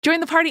Join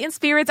the Party and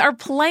Spirits are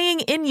playing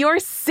in your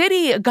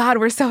city. God,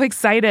 we're so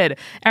excited.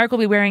 Eric will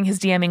be wearing his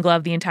DMing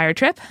glove the entire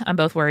trip. I'm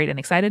both worried and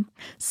excited.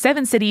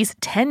 7 cities,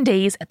 10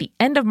 days at the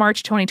end of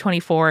March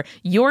 2024.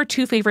 Your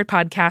 2 favorite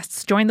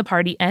podcasts, Join the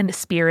Party and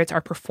Spirits,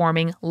 are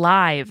performing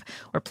live.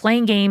 We're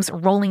playing games,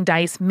 rolling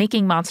dice,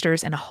 making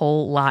monsters, and a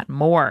whole lot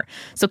more.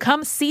 So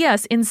come see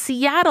us in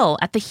Seattle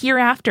at the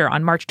Hereafter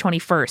on March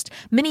 21st,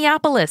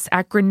 Minneapolis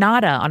at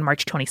Granada on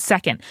March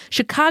 22nd,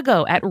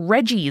 Chicago at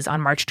Reggie's on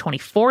March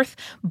 24th,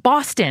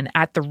 Boston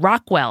at the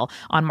Rockwell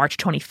on March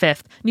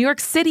 25th, New York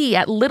City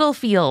at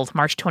Littlefield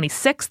March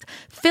 26th,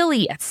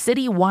 Philly at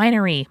City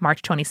Winery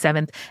March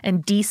 27th,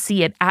 and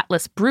DC at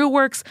Atlas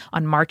Brewworks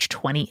on March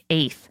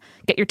 28th.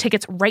 Get your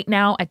tickets right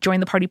now at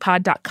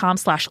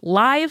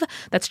jointhepartypod.com/live.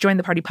 That's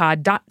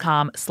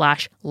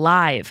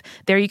jointhepartypod.com/live.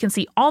 There you can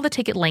see all the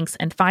ticket links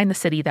and find the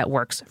city that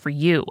works for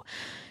you.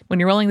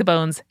 When you're rolling the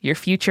bones, your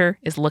future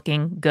is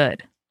looking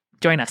good.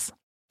 Join us.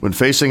 When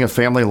facing a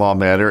family law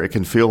matter, it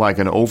can feel like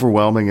an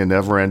overwhelming and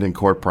never-ending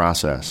court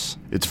process.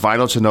 It's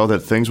vital to know that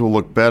things will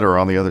look better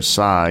on the other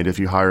side if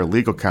you hire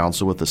legal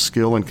counsel with the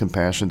skill and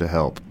compassion to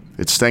help.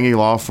 At Stengy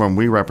Law Firm,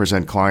 we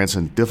represent clients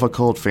in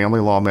difficult family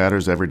law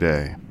matters every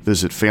day.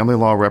 Visit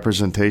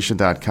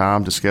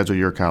FamilyLawRepresentation.com to schedule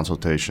your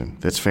consultation.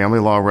 That's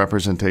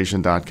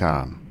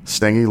FamilyLawRepresentation.com.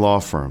 Stengy Law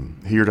Firm,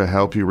 here to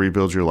help you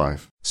rebuild your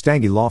life.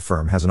 Stengy Law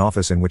Firm has an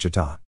office in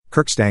Wichita.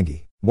 Kirk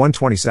Stengy,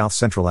 120 South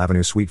Central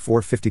Avenue, Suite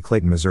 450,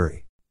 Clayton,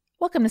 Missouri.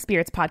 Welcome to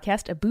Spirits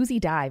Podcast, a boozy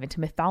dive into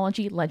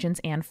mythology, legends,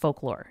 and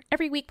folklore.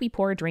 Every week we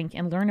pour a drink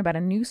and learn about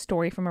a new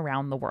story from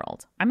around the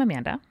world. I'm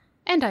Amanda.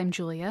 And I'm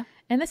Julia.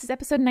 And this is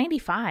episode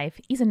 95,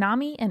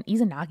 Izanami and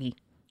Izanagi.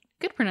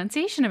 Good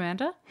pronunciation,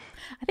 Amanda.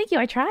 Thank you,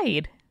 I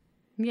tried.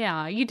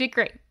 Yeah, you did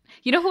great.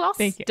 You know who else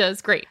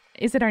does great?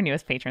 Is it our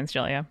newest patrons,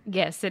 Julia?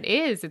 Yes, it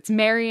is. It's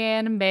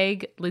Marianne,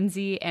 Meg,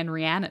 Lindsay, and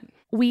Rhiannon.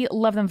 We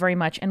love them very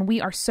much, and we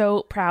are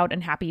so proud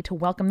and happy to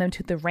welcome them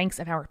to the ranks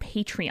of our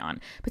Patreon,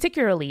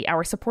 particularly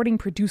our supporting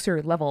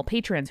producer level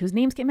patrons whose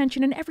names get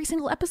mentioned in every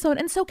single episode,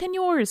 and so can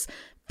yours.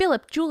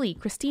 Philip, Julie,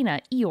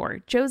 Christina,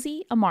 Eeyore,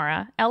 Josie,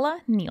 Amara,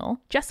 Ella,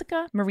 Neil,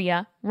 Jessica,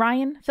 Maria,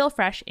 Ryan, Phil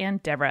Fresh,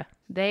 and Deborah.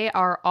 They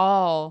are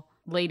all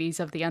ladies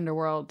of the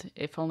underworld,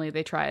 if only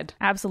they tried.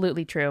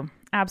 Absolutely true.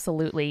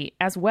 Absolutely.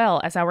 As well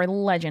as our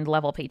legend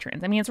level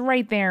patrons. I mean, it's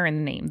right there in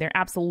the name. They're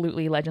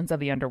absolutely legends of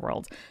the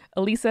underworld.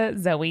 Elisa,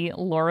 Zoe,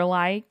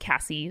 Lorelai,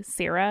 Cassie,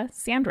 Sarah,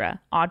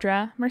 Sandra,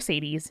 Audra,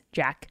 Mercedes,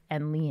 Jack,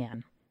 and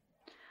Leanne.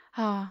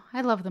 Oh,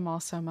 I love them all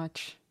so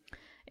much.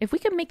 If we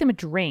could make them a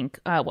drink,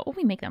 what would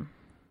we make them?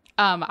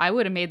 I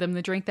would have made them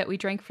the drink that we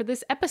drank for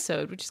this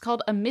episode, which is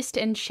called a Mist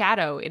and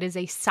Shadow. It is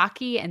a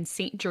sake and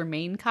Saint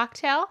Germain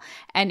cocktail.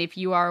 And if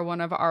you are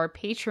one of our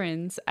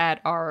patrons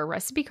at our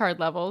recipe card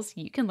levels,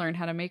 you can learn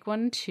how to make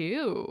one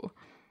too.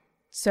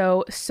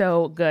 So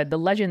good. The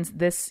Legends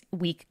this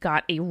week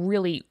got a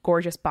really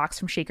gorgeous box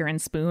from Shaker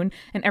and Spoon,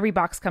 and every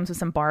box comes with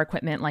some bar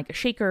equipment like a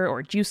shaker or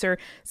a juicer.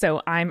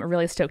 So I'm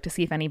really stoked to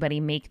see if anybody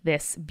make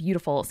this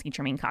beautiful Saint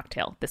Germain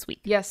cocktail this week.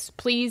 Yes,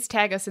 please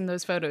tag us in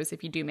those photos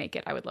if you do make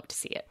it. I would love to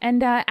see it.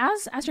 And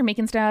as you're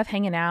making stuff,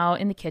 hanging out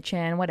in the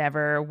kitchen,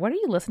 whatever, what are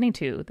you listening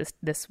to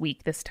this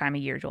week, this time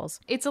of year, Jules?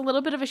 It's a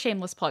little bit of a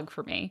shameless plug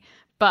for me,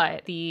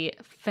 but the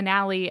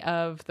finale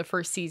of the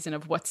first season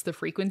of What's the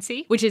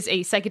Frequency, which is a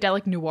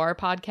psychedelic noir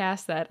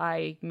podcast that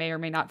I may or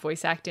may not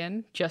voice act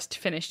in, just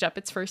finished up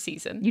its first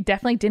season. You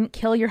definitely didn't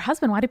kill your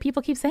husband. Why do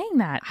people keep saying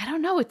that? I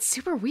don't know. It's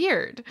super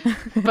weird.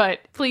 But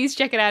please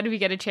check it out if you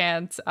get a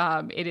chance.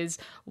 It is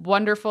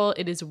wonderful.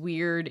 It is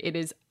weird. It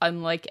is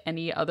unlike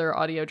any other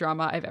audio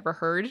drama I've ever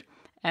heard.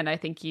 And I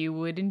think you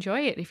would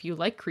enjoy it if you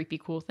like creepy,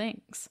 cool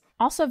things.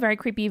 Also very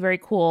creepy, very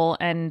cool,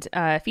 and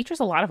features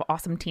a lot of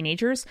awesome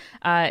teenagers,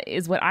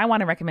 is what I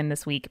want to recommend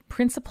this week.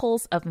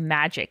 Principles of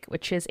Magic,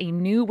 which is a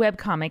new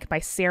webcomic by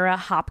Sarah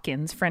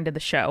Hopkins, friend of the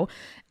show.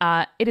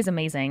 It is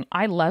amazing.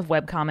 I love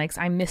webcomics.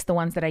 I miss the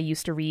ones that I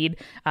used to read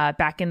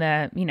back in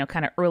the,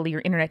 kind of earlier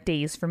internet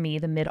days for me,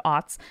 the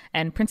mid-aughts.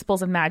 And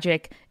Principles of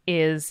Magic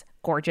is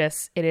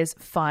gorgeous. It is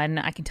fun.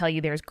 I can tell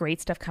you there's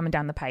great stuff coming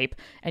down the pipe,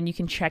 and you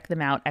can check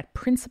them out at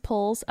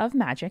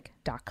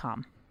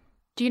principlesofmagic.com.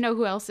 Do you know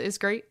who else is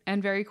great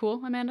and very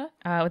cool, Amanda?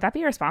 Would that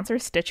be our sponsor,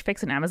 Stitch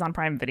Fix and Amazon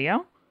Prime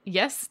Video?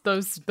 Yes,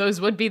 those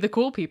would be the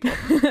cool people.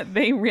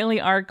 They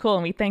really are cool,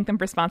 and we thank them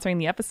for sponsoring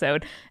the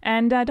episode.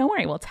 And don't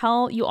worry, we'll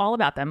tell you all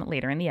about them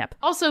later in the ep.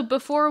 Also,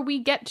 before we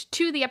get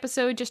to the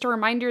episode, just a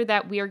reminder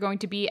that we are going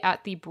to be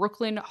at the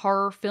Brooklyn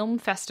Horror Film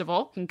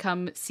Festival. You can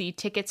come see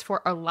tickets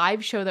for a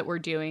live show that we're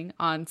doing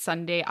on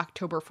Sunday,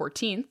 October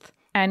 14th.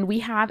 And we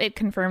have it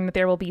confirmed that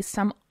there will be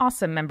some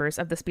awesome members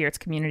of the Spirits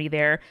community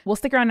there. We'll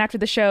stick around after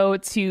the show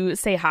to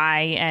say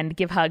hi and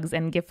give hugs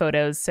and give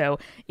photos. So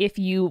if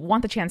you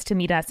want the chance to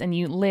meet us and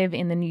you live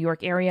in the New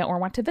York area or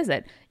want to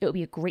visit, it would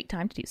be a great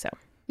time to do so.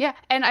 Yeah,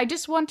 and I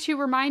just want to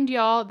remind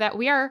y'all that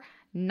we are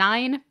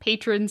 9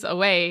 patrons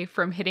away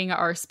from hitting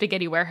our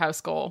Spaghetti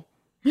Warehouse goal.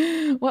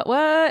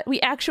 What?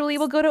 We actually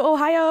will go to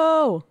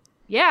Ohio.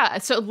 Yeah,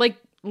 so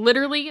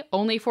literally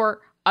only for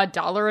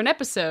 $1 an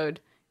episode,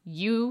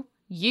 you,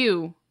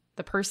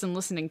 the person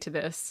listening to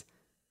this,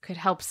 could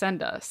help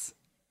send us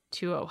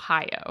to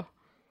Ohio.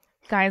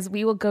 Guys,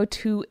 we will go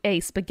to a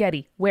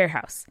spaghetti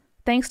warehouse.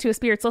 Thanks to a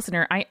Spirits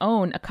listener, I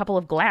own a couple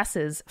of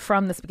glasses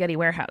from the spaghetti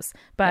warehouse.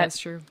 But That's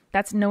true.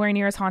 That's nowhere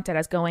near as haunted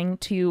as going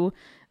to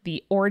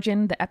the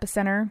origin, the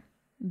epicenter,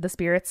 the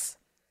Spirits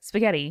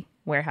spaghetti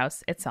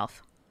warehouse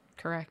itself.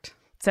 Correct.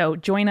 So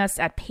join us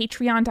at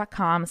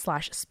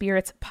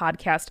patreon.com/spirits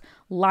podcast.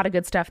 A lot of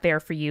good stuff there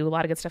for you. A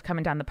lot of good stuff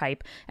coming down the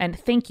pipe. And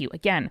thank you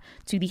again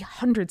to the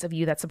hundreds of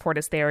you that support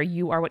us there.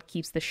 You are what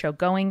keeps this show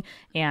going.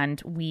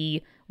 And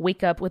we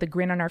wake up with a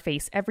grin on our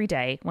face every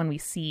day when we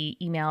see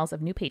emails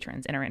of new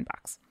patrons in our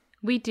inbox.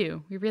 We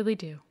do. We really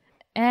do.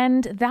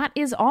 And that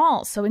is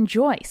all. So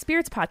enjoy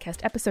Spirits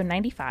Podcast episode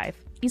 95,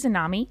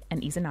 Izanami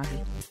and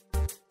Izanagi.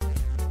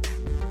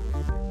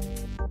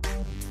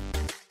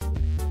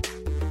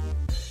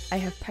 I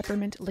have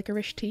peppermint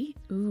licorice tea,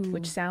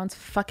 which sounds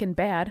fucking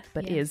bad,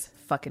 but is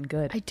fucking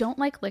good. I don't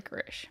like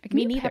licorice. I can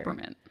Me eat neither.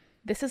 peppermint.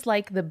 This is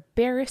like the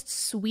barest,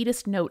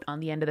 sweetest note on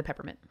the end of the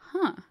peppermint.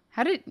 Huh.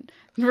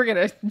 We're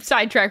going to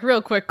sidetrack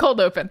real quick.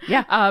 Cold open.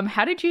 Yeah.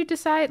 How did you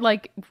decide,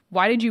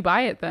 why did you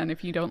buy it then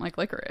if you don't like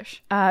licorice?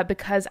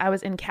 Because I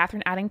was in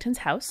Catherine Addington's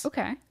house.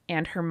 Okay.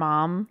 And her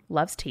mom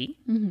loves tea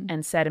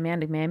and said,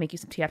 Amanda, may I make you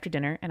some tea after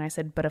dinner? And I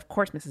said, but of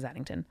course, Mrs.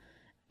 Addington.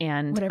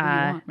 And Whatever you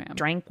want, ma'am.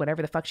 Drank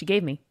whatever the fuck she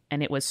gave me.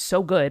 And it was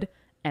so good.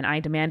 And I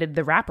demanded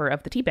the wrapper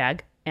of the tea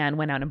bag and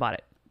went out and bought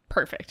it.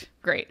 Perfect.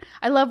 Great.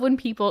 I love when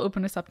people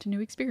open us up to new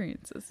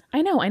experiences.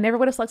 I know. I never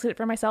would have selected it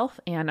for myself.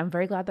 And I'm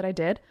very glad that I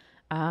did.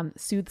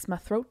 Soothes my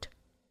throat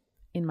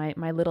in my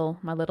little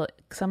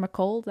summer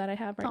cold that I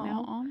have right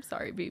now. Oh, I'm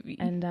sorry, baby.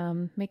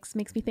 And makes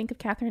me think of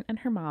Catherine and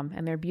her mom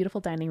and their beautiful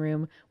dining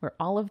room where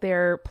all of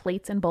their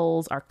plates and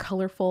bowls are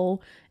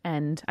colorful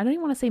and I don't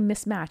even want to say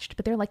mismatched,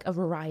 but they're like a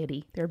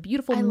variety. They're a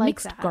beautiful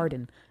mixed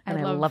garden, and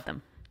I love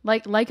them.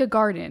 Like a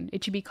garden,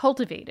 it should be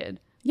cultivated.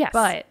 Yes,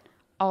 but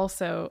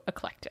also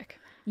eclectic.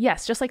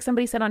 Yes, just like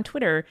somebody said on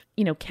Twitter,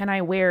 can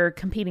I wear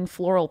competing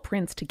floral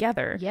prints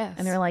together? Yes.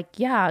 And they're like,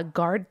 yeah,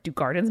 do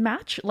gardens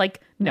match? Like,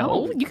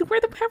 no, you can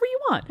wear them however you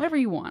want. Whatever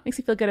you want. Makes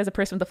you feel good as a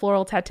person with a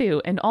floral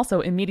tattoo. And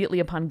also,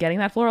 immediately upon getting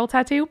that floral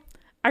tattoo,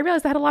 I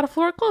realized I had a lot of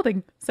floral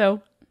clothing.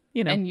 So,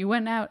 And you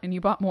went out and you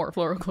bought more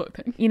floral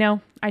clothing.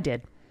 I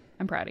did.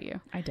 I'm proud of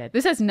you. I did.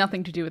 This has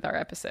nothing to do with our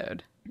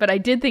episode, but I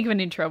did think of an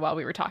intro while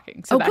we were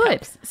talking. So oh, that good.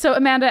 helps. So,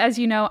 Amanda, as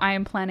you know, I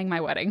am planning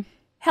my wedding.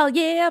 Hell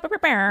yeah.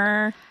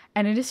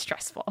 And it is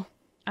stressful.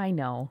 I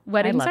know.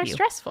 Weddings I love are you.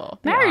 stressful.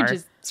 They Marriage are.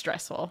 is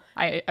stressful,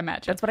 I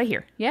imagine. That's what I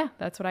hear. Yeah,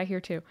 that's what I hear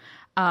too.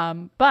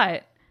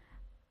 But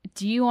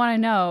do you want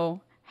to know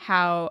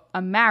how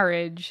a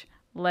marriage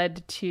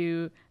led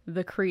to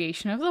the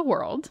creation of the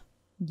world,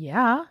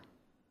 Yeah.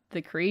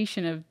 the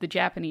creation of the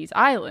Japanese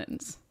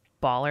islands,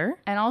 Baller.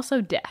 and also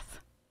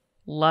death?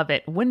 Love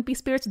it. Wouldn't be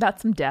spirits without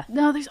some death.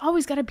 No, there's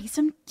always got to be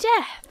some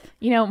death.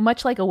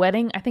 Much like a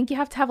wedding, I think you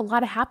have to have a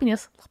lot of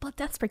happiness, a little bit of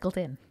death sprinkled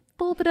in.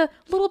 A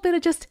little bit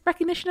of just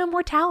recognition of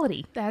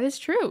mortality. That is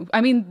true.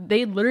 I mean,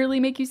 they literally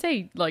make you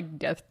say,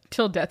 death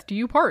till death do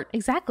you part.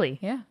 Exactly.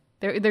 Yeah.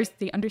 There's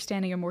the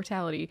understanding of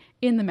mortality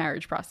in the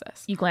marriage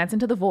process. You glance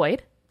into the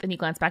void, then you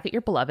glance back at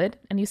your beloved,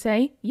 and you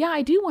say, yeah,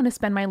 I do want to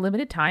spend my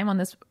limited time on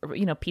this,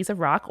 piece of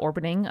rock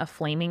orbiting a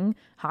flaming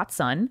hot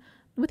sun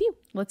with you.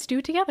 Let's do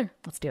it together.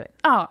 Let's do it.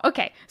 Oh,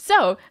 okay.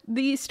 So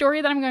the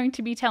story that I'm going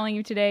to be telling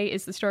you today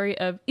is the story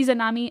of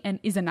Izanami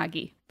and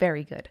Izanagi.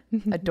 Very good.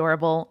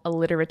 Adorable,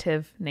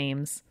 alliterative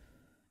names.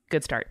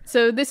 Good start.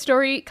 So this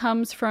story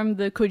comes from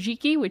the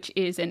Kojiki, which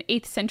is an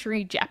 8th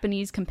century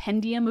Japanese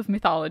compendium of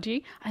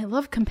mythology. I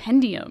love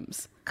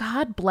compendiums.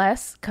 God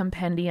bless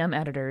compendium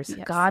editors.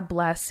 Yes. God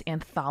bless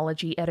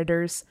anthology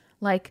editors.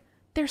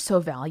 They're so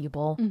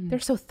valuable. They're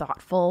so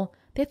thoughtful.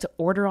 They have to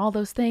order all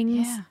those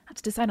things. Yeah. Have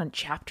to decide on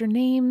chapter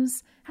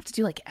names. Have to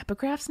do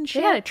epigraphs and They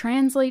shit. gotta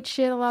translate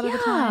shit a lot of the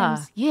Yeah.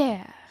 times.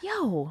 Yeah.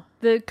 Yo.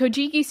 The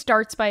Kojiki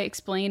starts by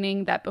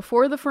explaining that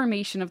before the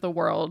formation of the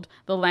world,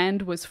 the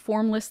land was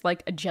formless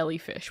like a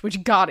jellyfish,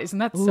 which, God, isn't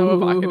that so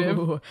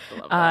evocative?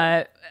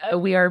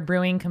 We are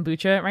brewing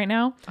kombucha right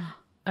now.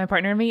 My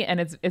partner and me, and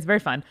it's very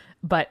fun.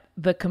 But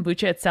the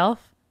kombucha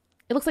itself,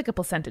 it looks like a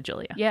placenta,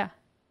 Julia. Yeah.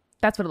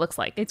 That's what it looks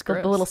like. It's the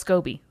gross. little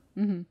SCOBY,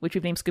 which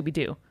we've named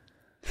Scooby-Doo.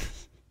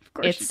 Of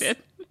course you did.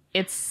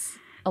 It's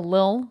a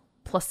little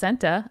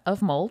placenta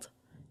of mold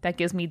that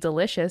gives me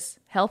delicious,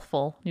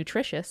 healthful,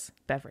 nutritious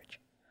beverage.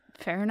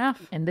 Fair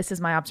enough. And this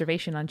is my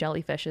observation on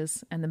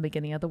jellyfishes and the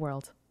beginning of the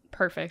world.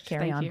 Perfect.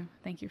 Carry on. you.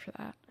 Thank you for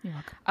that. You're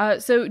welcome.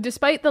 So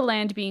despite the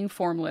land being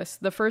formless,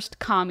 the first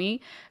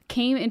kami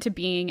came into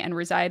being and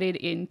resided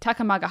in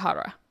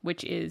Takamagahara,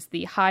 which is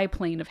the high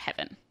plane of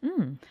heaven.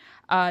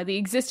 The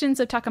existence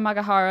of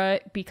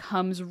Takamagahara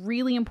becomes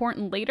really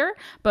important later,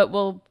 but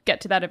we'll get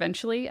to that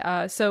eventually.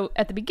 So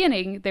at the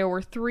beginning, there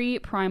were 3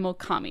 primal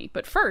kami.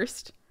 But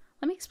first,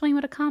 let me explain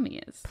what a kami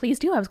is. Please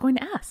do. I was going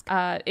to ask.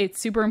 It's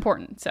super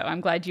important, so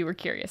I'm glad you were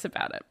curious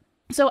about it.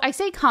 So I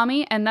say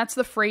kami, and that's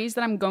the phrase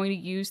that I'm going to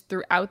use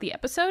throughout the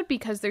episode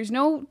because there's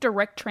no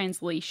direct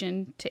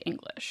translation to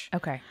English.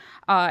 Okay.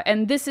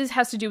 And this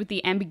has to do with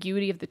the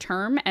ambiguity of the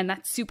term, and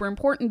that's super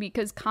important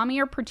because kami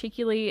are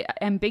particularly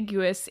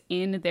ambiguous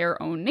in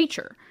their own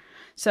nature.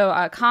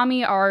 So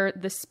kami are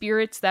the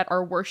spirits that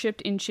are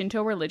worshipped in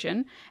Shinto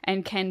religion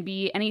and can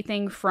be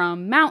anything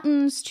from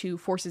mountains to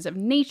forces of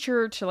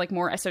nature to like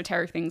more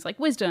esoteric things like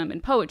wisdom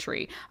and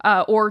poetry,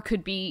 or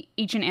could be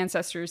ancient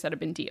ancestors that have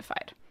been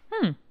deified.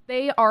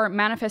 They are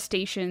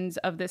manifestations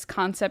of this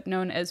concept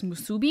known as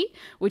musubi,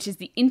 which is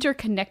the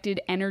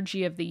interconnected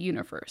energy of the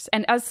universe.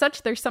 And as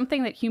such, there's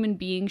something that human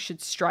beings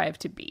should strive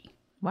to be.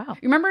 Wow.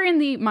 Remember in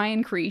the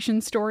Mayan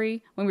creation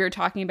story when we were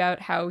talking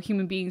about how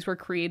human beings were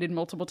created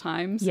multiple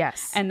times?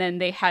 Yes. And then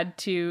they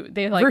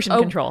Version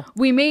control.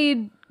 We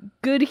made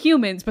good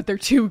humans, but they're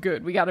too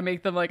good. We got to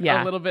make them like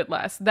a little bit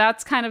less.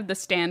 That's kind of the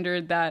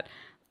standard that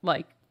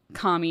like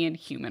kami and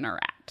human are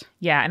at.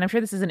 Yeah, and I'm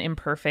sure this is an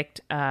imperfect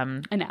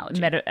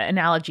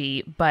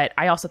analogy, but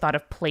I also thought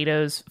of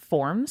Plato's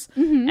forms,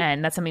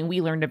 and that's something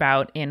we learned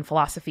about in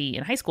philosophy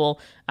in high school,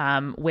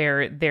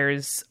 where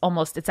there's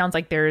almost, it sounds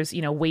like there's,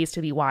 ways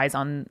to be wise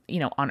on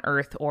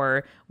Earth,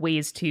 or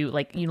ways to,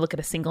 like, you look at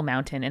a single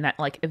mountain and that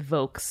like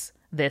evokes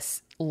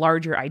this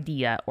larger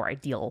idea or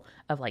ideal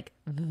of like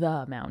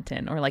the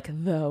mountain or like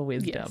the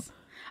wisdom. Yes.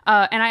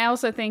 And I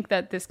also think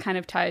that this kind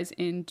of ties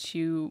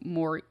into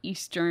more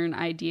Eastern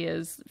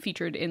ideas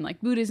featured in like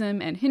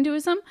Buddhism and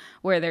Hinduism,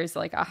 where there's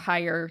like a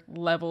higher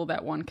level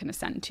that one can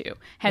ascend to.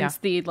 Hence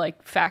the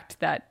like fact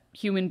that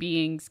human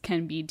beings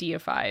can be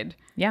deified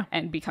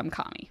and become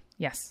kami.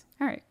 Yes.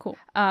 All right, cool.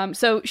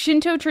 So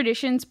Shinto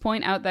traditions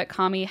point out that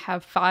kami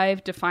have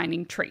 5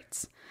 defining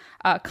traits.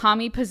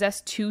 Kami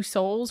possess 2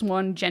 souls,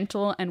 one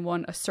gentle and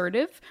one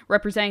assertive,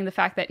 representing the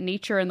fact that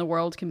nature and the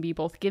world can be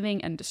both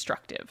giving and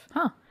destructive.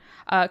 Huh.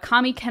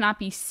 Kami cannot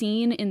be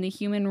seen in the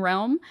human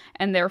realm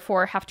and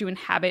therefore have to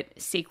inhabit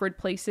sacred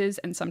places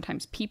and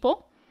sometimes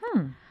people.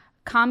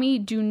 Kami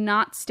do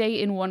not stay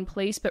in one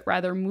place, but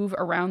rather move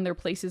around their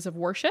places of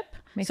worship.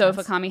 Makes sense.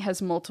 If a kami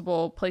has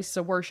multiple places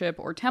of worship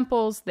or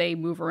temples, they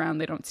move around.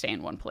 They don't stay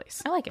in one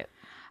place. I like it.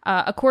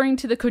 According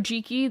to the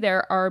Kojiki,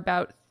 there are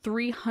about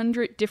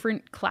 300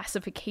 different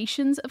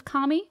classifications of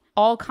kami.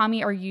 All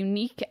kami are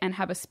unique and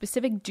have a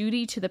specific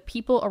duty to the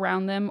people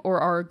around them or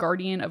are a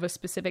guardian of a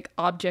specific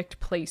object,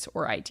 place,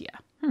 or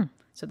idea.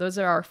 So those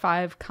are our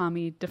 5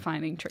 kami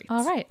defining traits.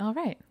 All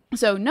right.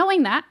 So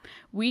knowing that,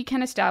 we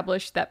can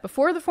establish that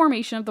before the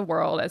formation of the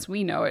world as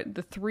we know it,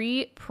 the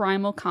 3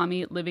 primal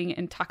kami living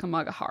in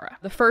Takamagahara.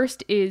 The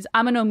first is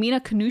Amano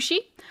Kanushi,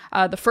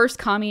 the first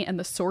kami and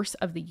the source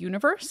of the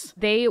universe.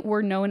 They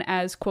were known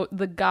as, quote,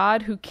 the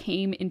god who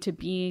came into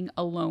being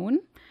alone,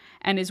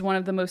 and is one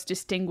of the most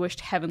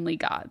distinguished heavenly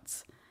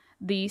gods.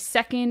 The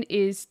second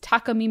is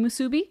Takami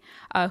Musubi,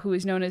 who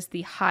is known as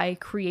the High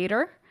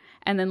Creator.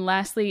 And then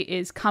lastly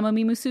is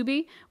Kamami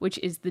Musubi, which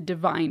is the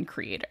Divine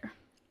Creator.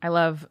 I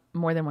love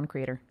more than one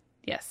creator.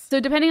 Yes. So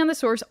depending on the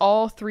source,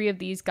 all 3 of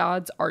these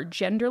gods are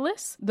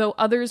genderless, though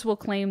others will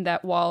claim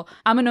that while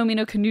Amano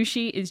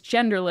Kanushi is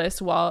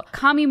genderless, while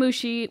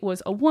Kamimushi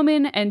was a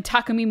woman and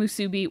Takami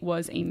Musubi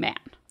was a man.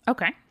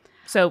 Okay.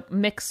 So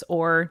mix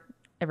or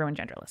everyone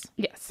genderless.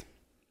 Yes.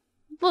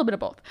 A little bit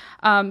of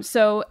both.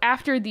 So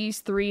after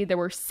these 3, there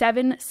were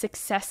 7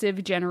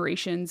 successive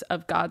generations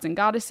of gods and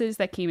goddesses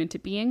that came into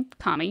being,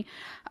 kami.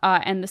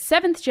 And the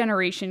 7th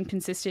generation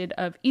consisted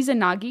of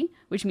Izanagi,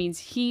 which means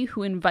he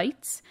who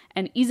invites,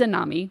 and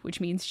Izanami,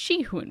 which means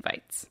she who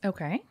invites.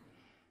 Okay.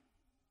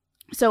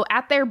 So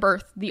at their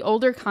birth, the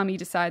older kami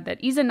decide that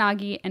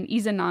Izanagi and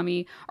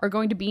Izanami are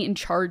going to be in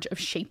charge of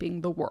shaping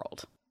the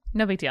world.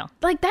 No big deal.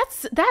 Like,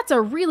 that's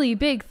a really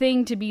big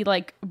thing to be,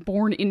 like,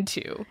 born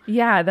into.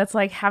 Yeah, that's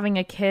like having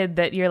a kid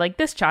that you're like,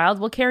 this child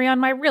will carry on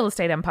my real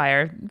estate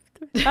empire.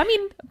 I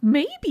mean,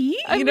 maybe.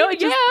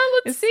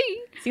 Let's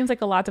see. Seems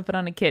like a lot to put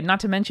on a kid. Not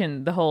to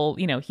mention the whole,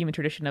 human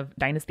tradition of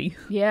dynasty.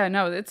 Yeah,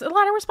 no, it's a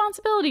lot of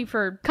responsibility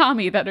for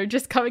kami that are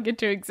just coming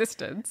into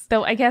existence.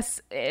 Though I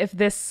guess if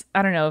this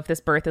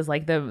birth is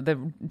like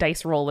the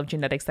dice roll of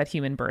genetics that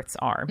human births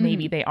are.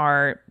 Maybe they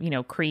are,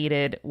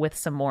 created with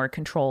some more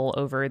control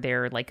over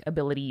their like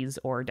abilities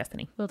or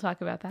destiny. We'll talk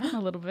about that in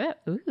a little bit.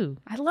 Ooh.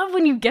 I love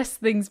when you guess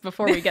things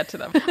before we get to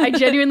them. I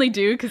genuinely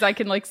do, because I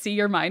can like see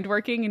your mind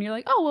working and you're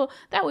like, oh, well,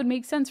 that would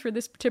make sense for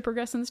this to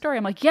progress in the story.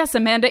 I'm like, yes,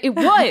 Amanda, it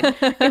would.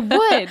 It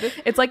would.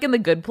 It's like in The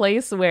Good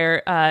Place where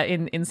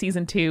in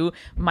season 2,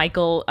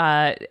 Michael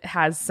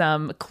has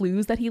some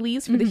clues that he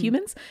leaves for the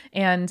humans,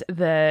 and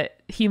the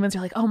humans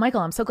are like, oh,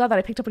 Michael, I'm so glad that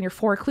I picked up on your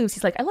 4 clues.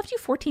 He's like, I left you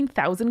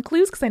 14,000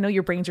 clues because I know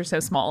your brains are so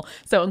small.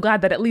 So I'm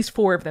glad that at least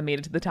 4 of them made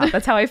it to the top.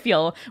 That's how I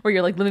feel, where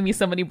you're like leaving me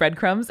so many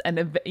breadcrumbs,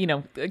 and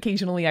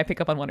occasionally I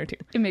pick up on 1 or 2.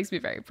 It makes me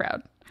very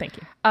proud. Thank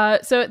you.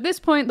 So at this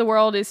point, the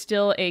world is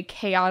still a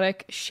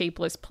chaotic,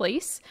 shapeless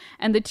place,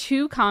 and the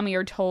 2 kami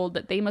are told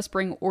that they must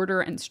bring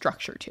order and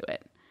structure to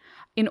it.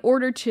 In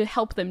order to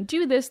help them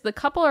do this, the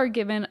couple are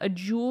given a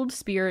jeweled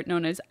spear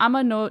known as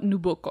Ama no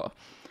Nuboko,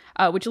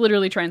 which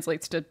literally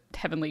translates to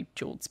heavenly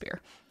jeweled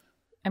spear.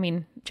 I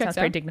mean, Checks sounds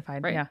very out.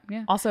 dignified. Right. Yeah.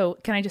 Yeah. Also,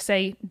 can I just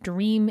say,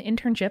 dream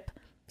internship?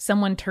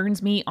 Someone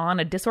turns me on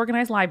a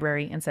disorganized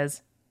library and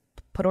says,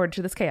 put order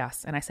to this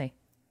chaos. And I say,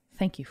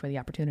 thank you for the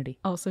opportunity.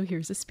 Also,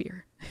 here's a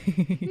spear.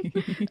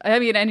 I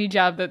mean, any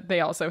job that they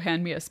also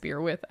hand me a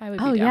spear with, I would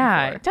be down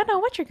yeah. for. Don't know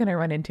what you're going to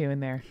run into in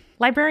there.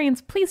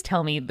 Librarians, please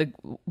tell me the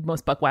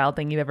most buck wild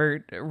thing you've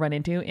ever run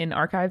into in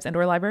archives and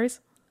or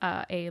libraries.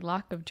 A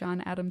lock of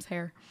John Adams'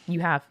 hair. You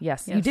have,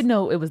 yes. You Yes. did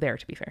know it was there,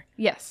 to be fair.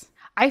 Yes.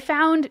 I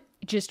found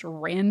just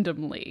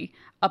randomly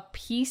a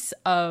piece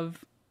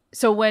of...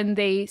 So when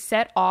they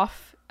set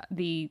off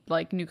the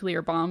like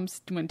nuclear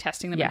bombs when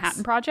testing the Yes.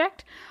 Manhattan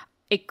Project,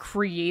 it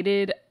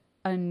created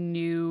a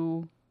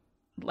new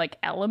like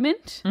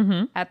element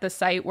at the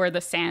site where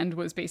the sand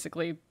was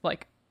basically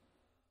like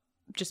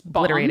just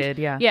bombed. Obliterated,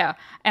 yeah. Yeah.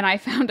 And I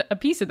found a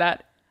piece of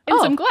that in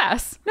some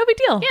glass. No big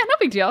deal. Yeah, no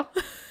big deal.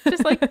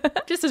 Just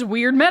like just this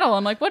weird metal.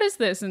 I'm like, what is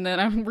this? And then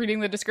I'm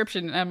reading the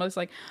description and I'm just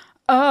like,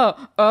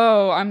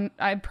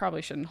 I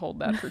probably shouldn't hold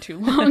that for too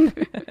long.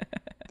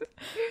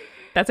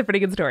 That's a pretty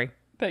good story.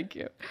 Thank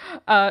you.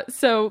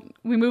 So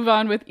we move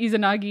on with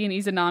Izanagi and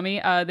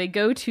Izanami. They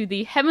go to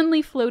the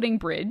Heavenly Floating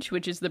Bridge,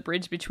 which is the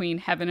bridge between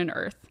heaven and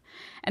earth.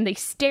 And they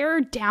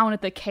stare down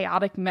at the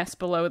chaotic mess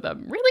below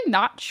them, really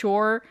not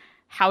sure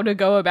how to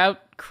go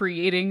about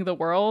creating the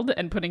world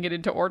and putting it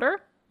into order.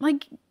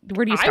 Like,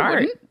 Where do you I start?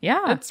 wouldn't.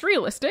 Yeah. It's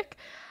realistic.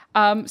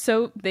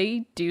 So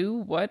they do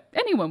what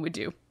anyone would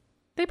do.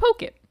 They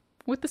poke it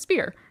with the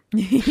spear.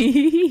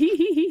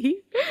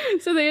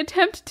 So they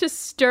attempt to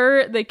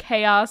stir the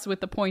chaos with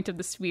the point of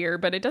the spear,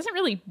 but it doesn't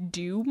really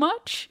do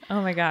much.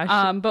 Oh my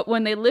gosh. But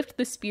when they lift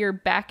the spear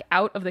back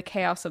out of the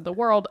chaos of the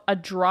world, a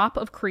drop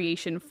of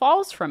creation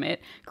falls from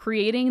it,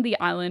 creating the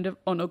island of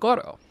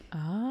Onogoro.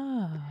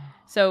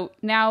 So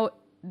now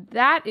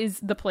that is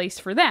the place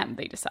for them,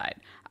 they decide.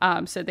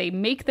 So they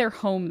make their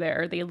home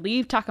there. They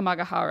leave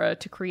Takamagahara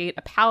to create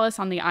a palace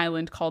on the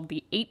island called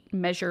the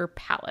 8-Measure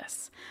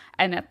Palace.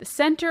 And at the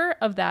center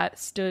of that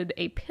stood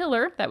a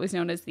pillar that was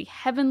known as the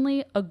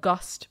Heavenly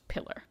August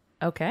Pillar.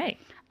 Okay.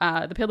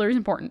 The pillar is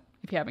important,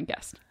 if you haven't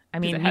guessed. I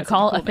 'cause mean, it you has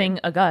call such a thing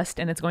August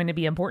and it's going to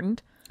be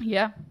important.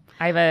 Yeah.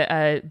 I have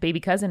a baby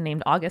cousin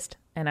named August,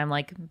 and I'm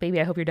like, baby,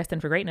 I hope you're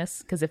destined for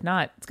greatness, because if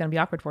not, it's going to be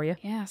awkward for you.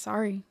 Yeah,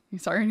 sorry.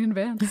 Sorry in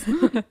advance.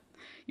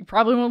 You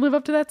probably won't live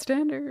up to that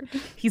standard.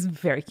 He's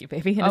very cute,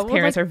 baby, and his Oh, well,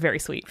 parents like, are very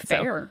sweet.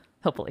 fair. So,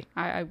 hopefully.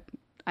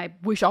 I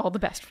wish all the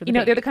best for the You know,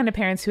 baby. they're the kind of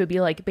parents who would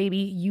be like, baby,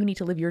 you need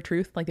to live your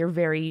truth. Like, they're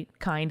very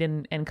kind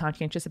and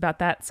conscientious about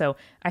that. So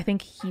I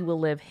think he will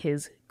live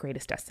his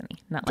greatest destiny.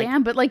 Not like,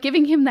 Damn, but like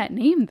giving him that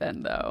name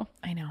then, though.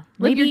 I know.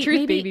 Live your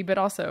truth, baby, but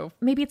also...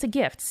 Maybe it's a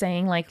gift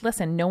saying like,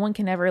 listen, no one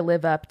can ever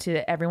live up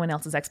to everyone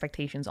else's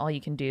expectations. All you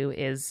can do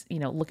is, you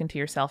know, look into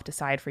yourself,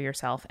 decide for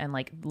yourself, and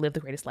like live the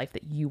greatest life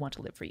that you want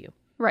to live for you.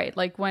 Right,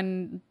 like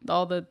when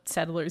all the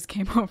settlers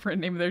came over and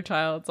named their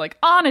child, it's like,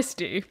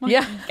 honesty. Like,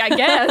 Yeah. I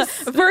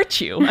guess.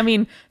 Virtue. I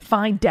mean,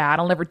 fine, Dad,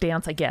 I'll never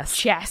dance, I guess.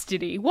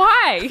 Chastity.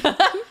 Why?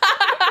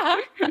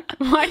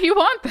 Why do you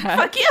want that?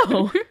 Fuck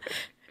you.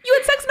 You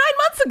had sex 9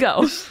 months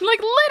ago. Like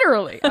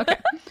literally.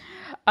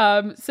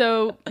 Okay.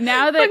 So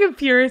now that... Fucking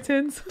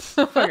Puritans.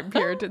 Fucking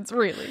Puritans,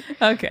 really.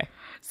 Okay.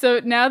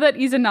 So now that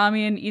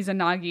Izanami and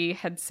Izanagi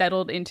had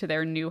settled into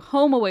their new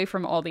home away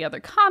from all the other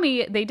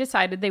kami, they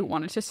decided they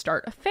wanted to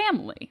start a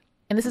family.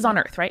 And this is on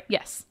Earth, right?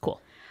 Yes. Cool.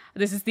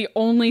 This is the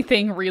only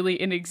thing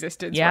really in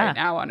existence Yeah. right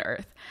now on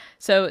Earth.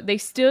 So they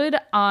stood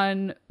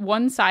on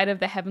one side of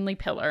the heavenly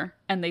pillar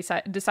and they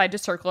decide to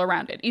circle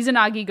around it.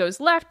 Izanagi goes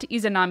left,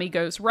 Izanami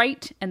goes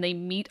right, and they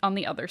meet on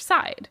the other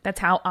side.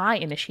 That's how I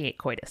initiate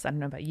coitus. I don't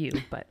know about you,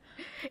 but...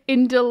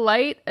 In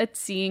delight at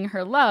seeing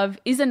her love,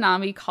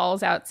 Izanami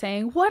calls out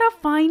saying, "What a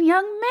fine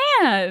young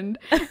man!"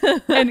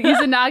 And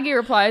Izanagi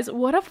replies,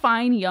 "What a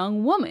fine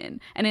young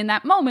woman." And in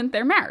that moment,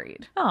 they're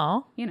married.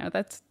 Oh. You know,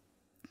 that's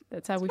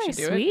how we should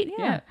do very it. sweet,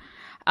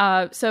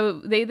 yeah.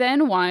 So they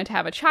then wanted to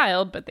have a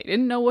child, but they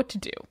didn't know what to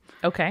do.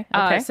 Okay.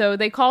 So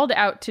they called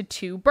out to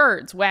 2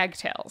 birds,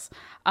 wagtails,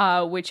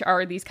 which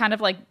are these kind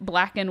of like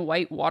black and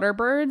white water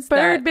birds.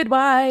 Bird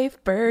midwife.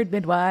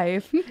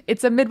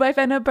 It's a midwife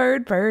and a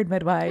bird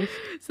midwife.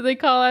 So they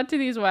call out to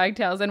these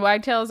wagtails, and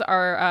wagtails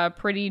are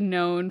pretty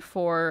known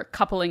for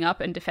coupling up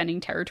and defending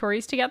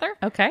territories together.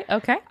 Okay.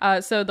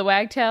 So the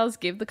wagtails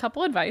give the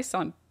couple advice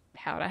on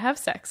how to have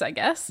sex, I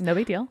guess. No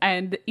big deal.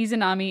 And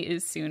Izanami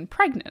is soon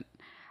pregnant.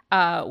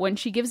 When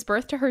she gives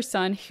birth to her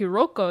son,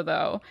 Hiroko,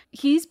 though,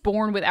 he's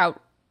born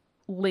without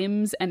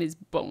limbs and is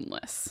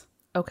boneless.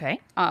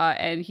 Okay.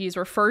 And he's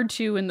referred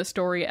to in the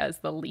story as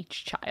the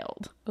leech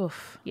child.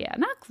 Oof. Yeah,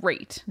 not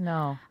great.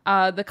 No.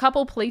 The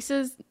couple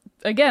places,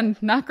 again,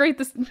 not great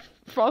this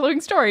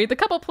following story. The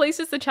couple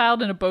places the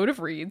child in a boat of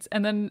reeds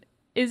and then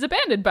is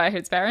abandoned by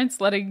his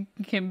parents, letting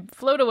him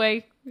float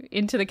away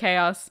into the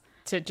chaos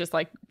to just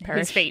like Perish.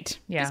 his fate.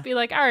 Yeah. Just be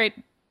like, all right,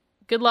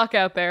 good luck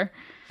out there.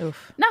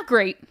 Oof. Not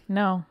great.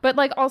 No. But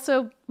like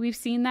also we've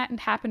seen that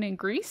happen in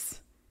Greece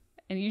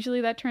and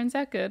usually that turns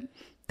out good.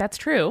 That's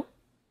true.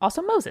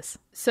 Also Moses.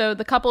 So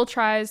the couple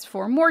tries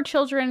for more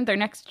children. Their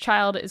next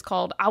child is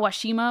called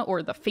Awashima,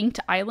 or the Faint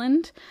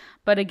Island.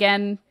 But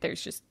again,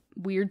 there's just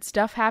weird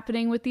stuff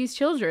happening with these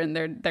children.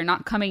 They're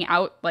not coming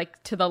out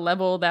like to the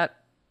level that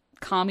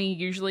kami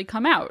usually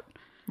come out.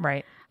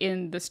 Right.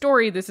 In the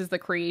story, this is the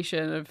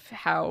creation of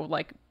how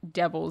like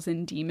devils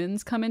and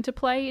demons come into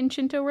play in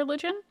Shinto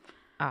religion.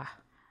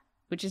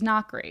 Which is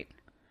not great.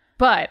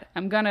 But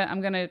I'm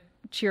gonna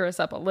cheer us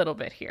up a little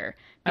bit here,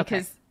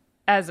 because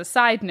as a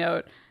side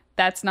note,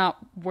 that's not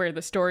where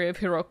the story of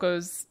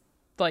Hiroko's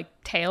like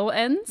tale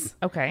ends.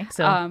 Okay,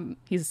 so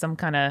he's some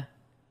kind of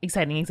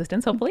exciting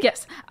existence, hopefully.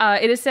 Yes.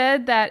 It is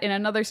said that in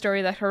another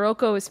story that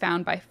Hiroko is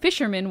found by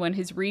fishermen when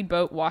his reed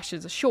boat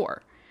washes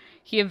ashore.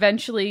 He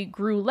eventually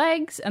grew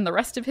legs and the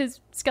rest of his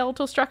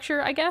skeletal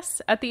structure, I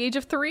guess, at the age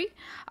of 3,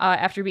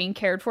 after being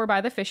cared for by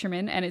the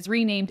fishermen, and is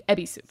renamed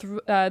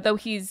Ebisu. Though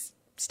he's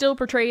still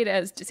portrayed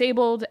as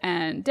disabled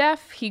and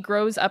deaf, he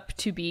grows up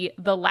to be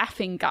the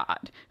Laughing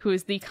God, who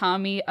is the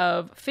kami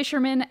of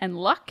fishermen and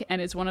luck,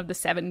 and is one of the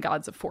 7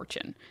 gods of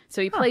fortune.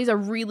 So he plays a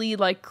really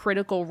like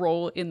critical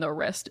role in the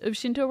rest of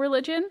Shinto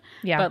religion.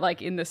 Yeah. But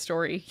like in this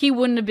story, he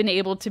wouldn't have been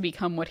able to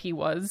become what he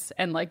was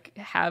and like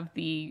have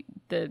the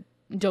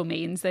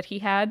domains that he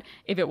had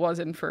if it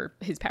wasn't for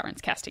his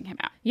parents casting him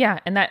out. Yeah,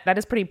 and that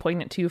is pretty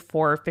poignant too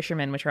for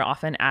fishermen, which are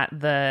often at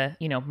the,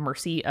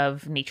 mercy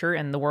of nature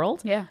and the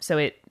world. Yeah.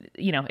 So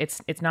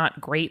it's not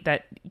great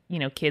that,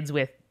 kids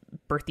with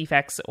birth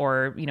defects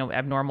or,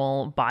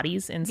 abnormal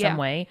bodies in some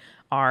way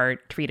are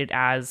treated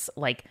as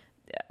like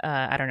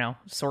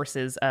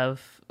sources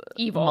of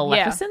evil,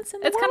 maleficence in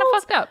the world. It's kind of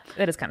fucked up.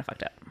 It is kind of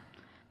fucked up.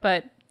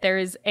 But there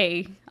is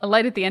a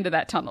light at the end of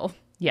that tunnel.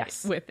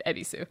 Yes. With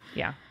Ebisu.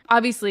 Yeah.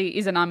 Obviously,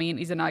 Izanami and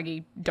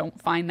Izanagi don't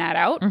find that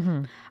out.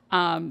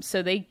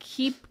 So they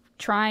keep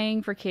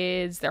trying for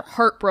kids. They're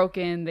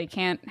heartbroken. They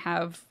can't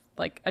have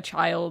like a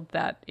child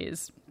that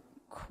is,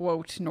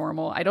 quote,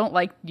 normal. I don't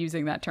like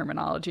using that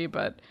terminology,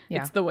 but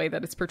it's the way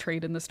that it's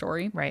portrayed in the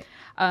story. Right.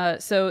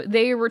 So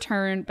they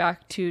return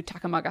back to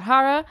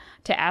Takamagahara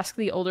to ask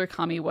the older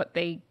kami what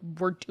they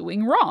were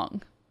doing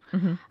wrong.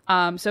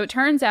 So it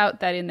turns out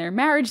that in their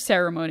marriage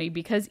ceremony,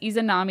 because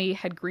Izanami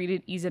had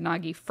greeted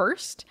Izanagi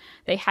first,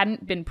 they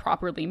hadn't been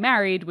properly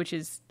married, which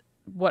is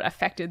what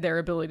affected their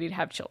ability to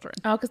have children.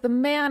 Oh, because the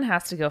man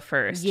has to go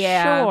first.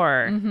 Yeah.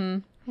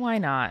 Sure. Why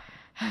not?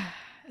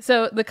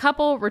 So the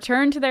couple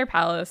return to their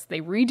palace.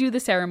 They redo the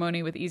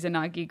ceremony with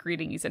Izanagi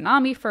greeting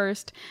Izanami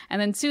first.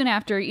 And then soon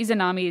after,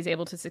 Izanami is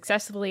able to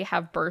successfully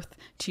have birth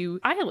to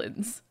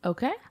islands.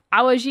 Okay.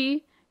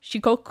 Awaji,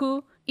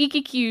 Shikoku,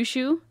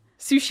 Ikikyushu,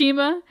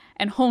 Tsushima,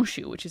 and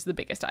Honshu, which is the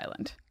biggest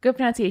island. Good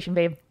pronunciation,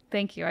 babe.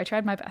 Thank you. I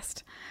tried my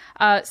best.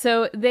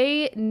 So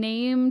they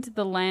named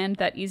the land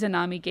that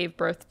Izanami gave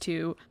birth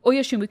to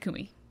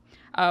Oyashimikumi,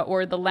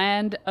 or the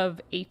land of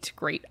 8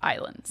 great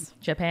islands.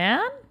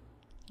 Japan?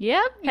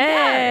 Yep.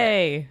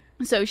 Hey!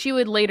 So she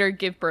would later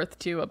give birth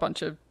to a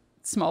bunch of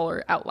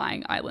smaller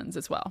outlying islands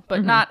as well,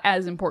 but not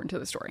as important to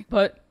the story.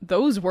 But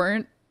those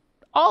weren't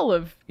all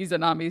of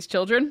Izanami's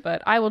children,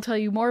 but I will tell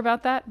you more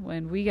about that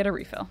when we get a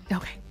refill.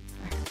 Okay.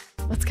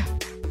 Let's go.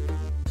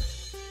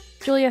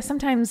 Julia,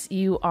 sometimes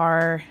you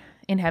are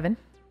in heaven.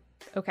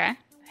 Okay.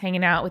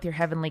 Hanging out with your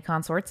heavenly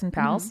consorts and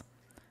pals.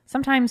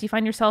 Sometimes you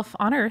find yourself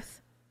on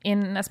Earth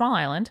in a small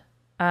island,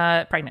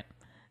 pregnant.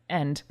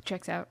 And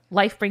checks out.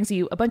 Life brings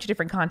you a bunch of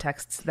different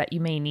contexts that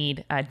you may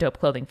need dope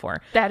clothing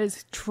for. That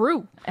is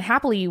true. And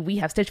happily, we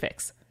have Stitch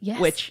Fix,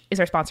 which is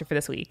our sponsor for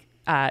this week,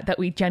 that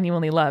we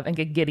genuinely love and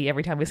get giddy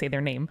every time we say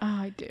their name. Oh,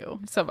 I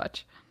do. So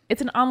much.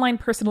 It's an online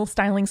personal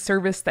styling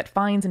service that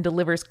finds and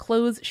delivers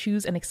clothes,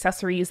 shoes, and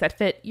accessories that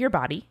fit your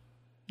body,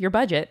 your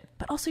budget,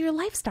 but also your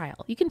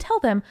lifestyle. You can tell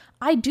them,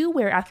 I do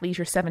wear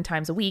athleisure 7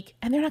 times a week,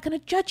 and they're not going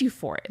to judge you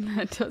for it.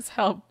 That does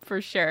help,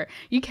 for sure.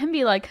 You can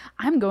be like,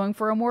 I'm going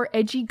for a more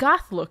edgy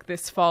goth look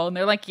this fall. And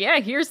they're like, yeah,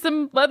 here's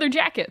some leather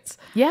jackets.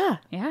 Yeah.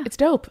 It's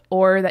dope.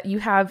 Or that you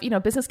have,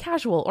 business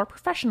casual or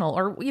professional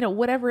or,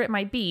 whatever it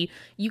might be.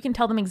 You can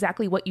tell them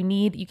exactly what you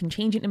need. You can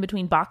change it in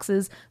between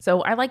boxes.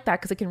 So I like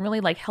that because it can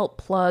really help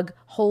plug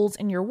holes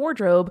in your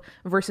wardrobe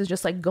versus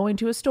just going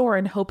to a store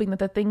and hoping that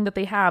the thing that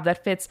they have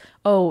that fits,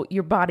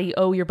 your body,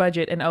 your budget,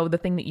 and the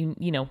thing that you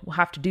will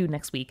have to do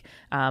next week,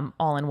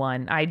 all in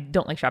one. I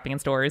don't like shopping in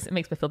stores. It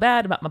makes me feel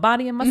bad about my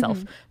body and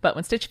myself. But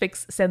when Stitch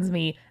Fix sends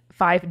me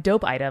 5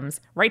 dope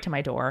items right to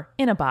my door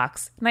in a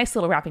box, nice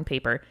little wrapping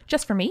paper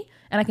just for me,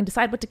 and I can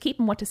decide what to keep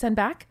and what to send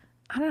back,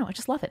 I don't know. I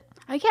just love it.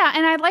 Yeah,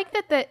 and I like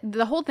that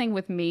the whole thing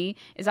with me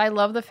is I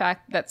love the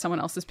fact that someone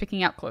else is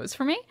picking out clothes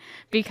for me,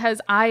 because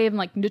I am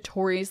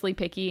notoriously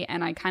picky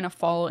and I kind of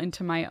fall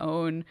into my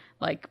own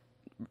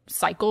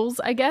cycles,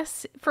 I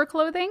guess, for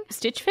clothing.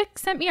 Stitch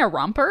Fix sent me a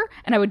romper,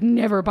 and I would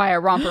never buy a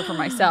romper for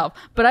myself,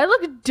 but I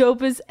look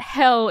dope as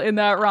hell in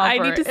that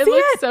romper. I need to see it. It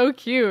looks so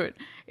cute.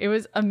 It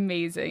was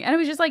amazing. And it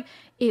was just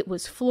it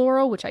was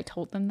floral, which I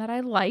told them that I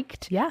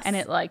liked. Yes. And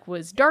it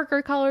was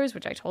darker colors,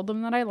 which I told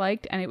them that I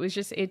liked. And it was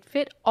just, it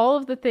fit all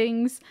of the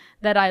things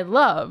that I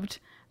loved,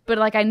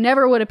 but I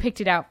never would have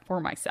picked it out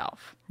for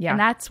myself. Yeah. And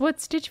that's what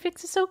Stitch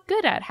Fix is so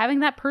good at.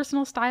 Having that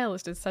personal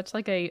stylist is such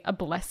like a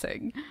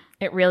blessing.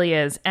 It really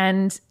is.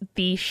 And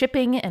the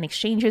shipping and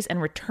exchanges and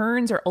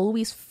returns are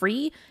always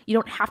free. You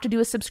don't have to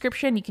do a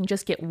subscription. You can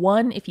just get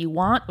one if you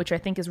want, which I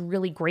think is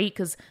really great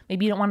because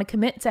maybe you don't want to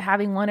commit to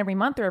having one every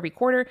month or every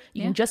quarter.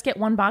 You can just get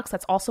one box.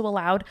 That's also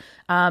allowed.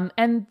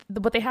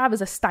 What they have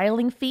is a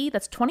styling fee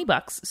that's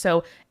 $20.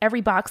 So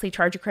every box, they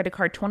charge a credit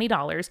card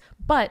 $20.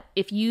 But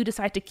if you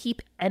decide to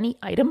keep any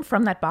item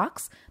from that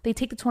box, they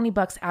take the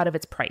 $20 out of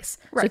its price.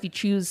 Right. So if you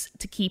choose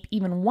to keep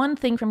even one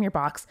thing from your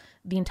box,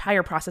 the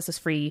entire process is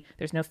free.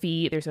 There's no fee.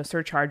 There's no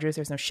surcharges.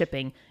 There's no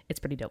shipping. It's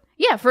pretty dope.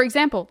 Yeah, for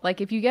example,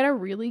 like if you get a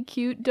really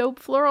cute, dope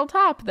floral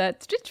top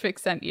that Stitch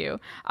Fix sent you,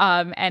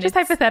 and Just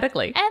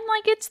hypothetically. and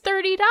like it's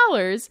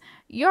 $30,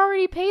 you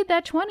already paid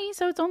that $20,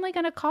 so it's only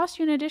going to cost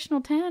you an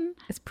additional $10.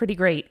 It's pretty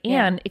great.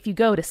 Yeah. And if you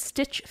go to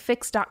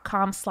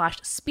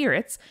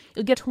stitchfix.com/spirits,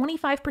 you'll get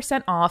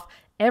 25% off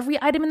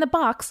every item in the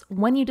box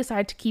when you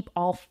decide to keep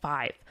all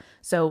 5.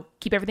 So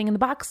keep everything in the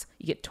box,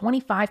 you get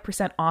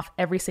 25% off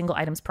every single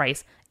item's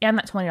price and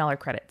that $20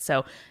 credit.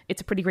 So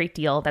it's a pretty great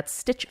deal.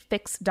 That's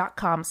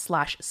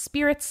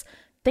stitchfix.com/spirits.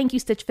 Thank you,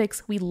 Stitch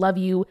Fix. We love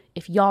you.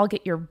 If y'all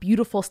get your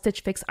beautiful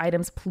Stitch Fix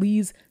items,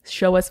 please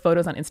show us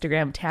photos on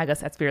Instagram. Tag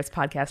us at Spirits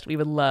Podcast. We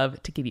would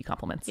love to give you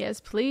compliments. Yes,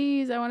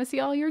 please. I want to see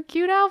all your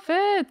cute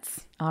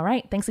outfits. All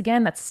right. Thanks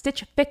again. That's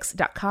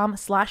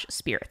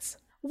stitchfix.com/spirits.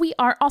 We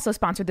are also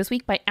sponsored this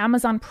week by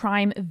Amazon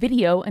Prime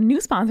Video, a new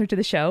sponsor to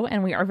the show,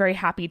 and we are very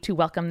happy to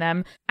welcome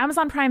them.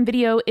 Amazon Prime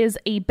Video is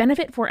a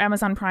benefit for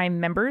Amazon Prime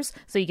members,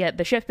 so you get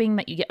the shipping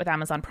that you get with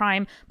Amazon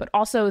Prime, but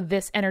also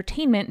this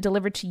entertainment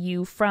delivered to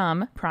you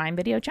from Prime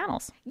Video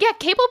channels. Yeah,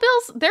 cable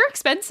bills, they're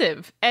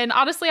expensive. And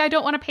honestly, I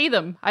don't want to pay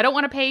them. I don't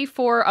want to pay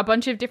for a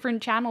bunch of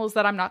different channels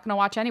that I'm not going to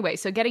watch anyway.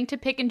 So getting to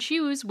pick and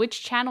choose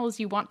which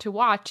channels you want to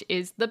watch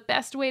is the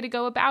best way to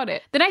go about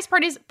it. The nice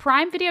part is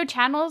Prime Video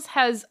channels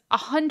has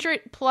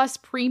 100+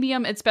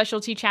 premium and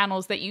specialty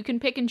channels that you can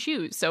pick and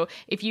choose. So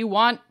if you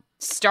want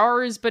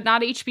Stars but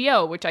not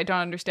HBO, which I don't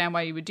understand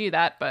why you would do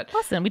that, but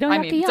Listen, we don't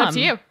have to it's up to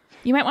you.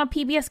 You might want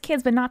PBS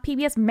Kids, but not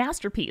PBS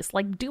Masterpiece.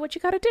 Like, do what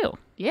you gotta do.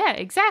 Yeah,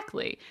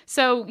 exactly.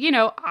 So,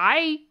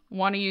 I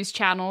want to use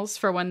channels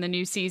for when the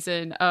new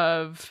season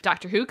of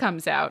Doctor Who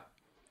comes out.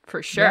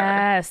 For sure.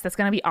 Yes, that's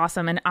going to be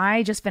awesome. And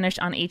I just finished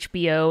on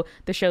HBO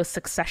the show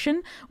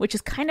Succession, which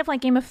is kind of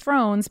like Game of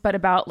Thrones, but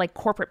about like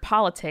corporate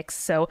politics.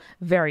 So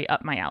very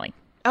up my alley.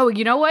 Oh,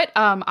 you know what?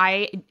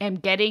 I am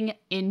getting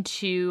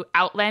into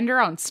Outlander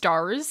on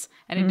Stars,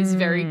 and it is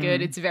very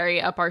good. It's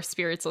very up our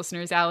Spirits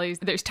listeners' alleys.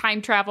 There's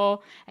time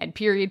travel and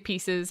period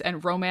pieces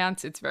and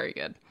romance. It's very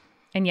good.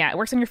 And yeah, it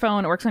works on your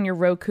phone, it works on your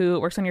Roku, it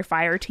works on your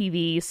Fire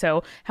TV.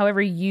 So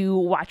however you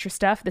watch your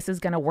stuff, this is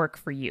going to work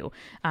for you.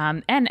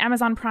 And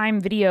Amazon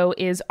Prime Video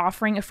is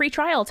offering a free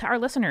trial to our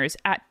listeners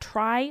at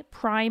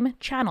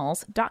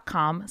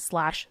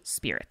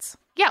tryprimechannels.com/spirits.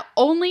 Yeah,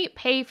 only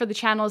pay for the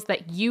channels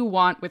that you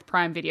want with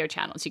Prime Video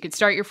channels. You can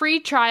start your free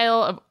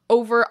trial of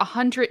over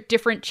 100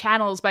 different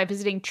channels by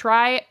visiting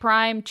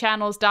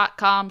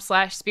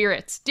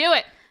tryprimechannels.com/spirits. Do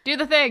it. Do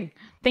the thing.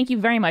 Thank you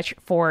very much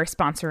for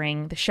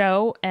sponsoring the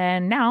show.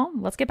 And now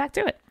let's get back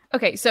to it.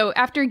 Okay, so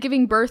after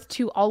giving birth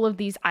to all of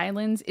these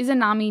islands,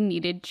 Izanami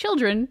needed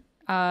children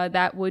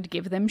that would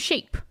give them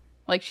shape.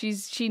 Like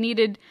she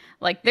needed,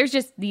 like there's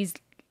just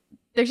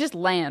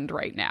land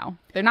right now.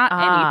 They're not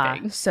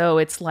anything. So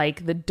it's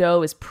like the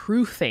dough is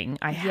proofing.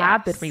 I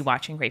have been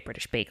rewatching Great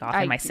British Bake Off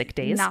in my sick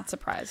days. Not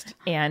surprised.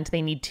 And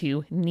they need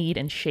to knead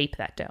and shape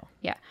that dough.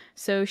 Yeah.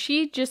 So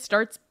she just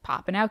starts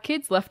popping out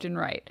kids left and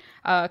right.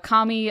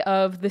 Kami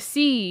of the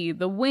sea,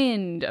 the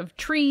wind, of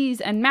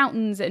trees and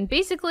mountains, and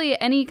basically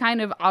any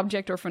kind of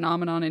object or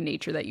phenomenon in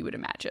nature that you would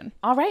imagine.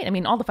 All right. I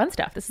mean, all the fun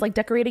stuff. This is like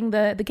decorating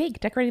the cake,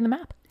 decorating the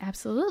map.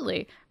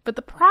 Absolutely. But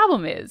the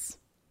problem is,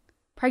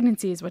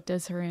 pregnancy is what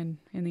does her in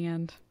the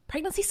end.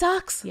 Pregnancy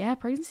sucks. Yeah,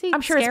 pregnancy.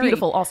 I'm sure scary. It's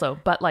beautiful also,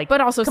 but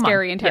also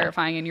scary on. and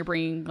terrifying, and you're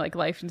bringing like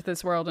life into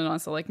this world, and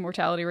also like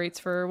mortality rates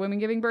for women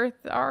giving birth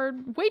are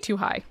way too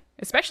high,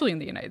 especially in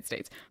the United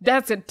States.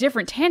 That's a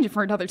different tangent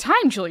for another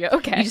time, Julia.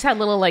 Okay. You just had a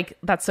little like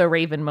That's So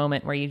Raven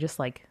moment where you just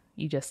did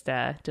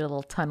a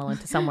little tunnel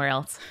into somewhere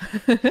else.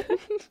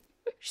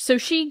 So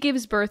she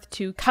gives birth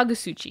to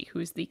Kagutsuchi,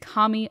 who's the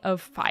Kami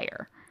of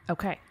fire.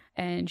 Okay.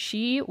 And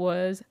she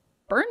was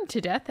burned to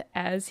death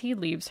as he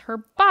leaves her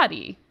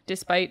body,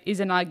 despite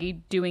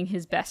Izanagi doing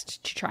his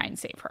best to try and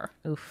save her.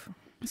 Oof.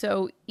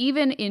 So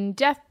even in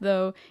death,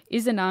 though,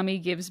 Izanami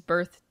gives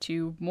birth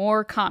to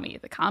more Kami.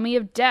 The Kami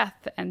of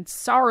death and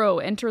sorrow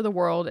enter the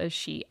world as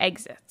she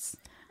exits.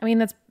 I mean,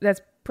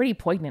 that's pretty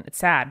poignant. It's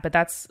sad, but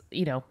that's,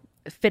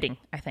 fitting,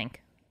 I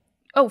think.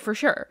 Oh, for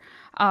sure.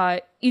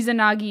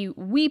 Izanagi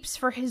weeps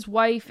for his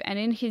wife, and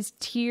in his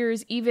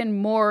tears,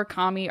 even more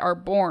Kami are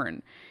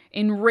born.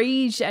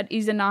 Enraged at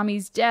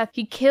Izanami's death,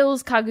 he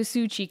kills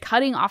Kagutsuchi,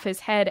 cutting off his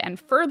head, and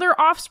further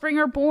offspring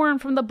are born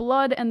from the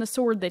blood and the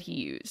sword that he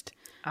used.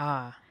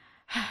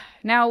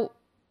 Now,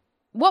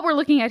 what we're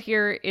looking at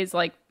here is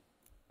like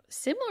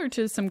similar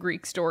to some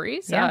Greek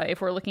stories. Yeah.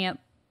 If we're looking at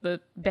the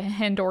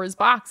Pandora's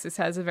box. This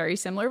has a very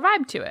similar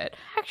vibe to it.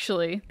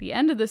 Actually, the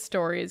end of this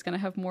story is going to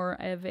have more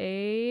of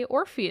a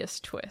Orpheus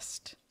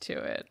twist to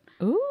it.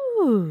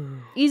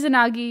 Ooh.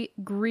 Izanagi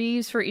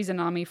grieves for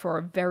Izanami for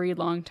a very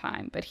long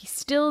time, but he's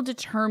still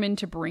determined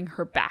to bring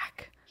her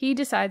back. He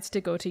decides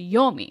to go to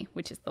Yomi,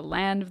 which is the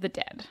land of the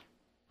dead.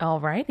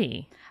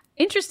 Alrighty.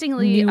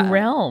 Interestingly, New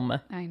realm.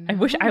 I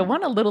know. I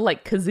want a little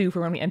like kazoo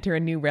for when we enter a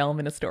new realm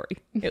in a story.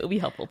 It would be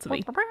helpful to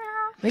me.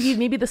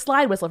 Maybe the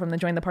slide whistle from the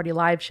Join the Party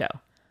live show.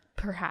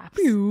 Perhaps.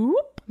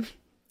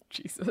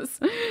 Jesus,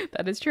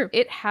 that is true.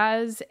 It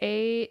has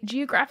a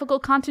geographical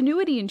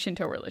continuity in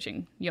Shinto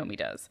religion, Yomi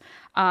does.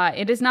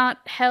 It is not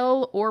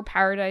hell or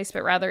paradise,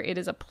 but rather it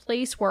is a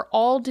place where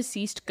all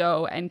deceased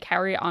go and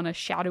carry on a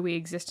shadowy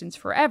existence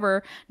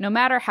forever, no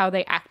matter how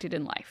they acted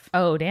in life.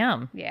 Oh,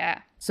 damn.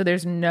 Yeah. So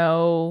there's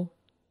nothing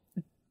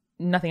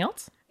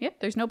else? Yep,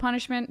 there's no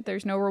punishment,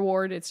 there's no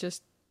reward, it's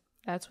just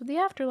that's what the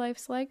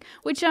afterlife's like.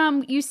 Which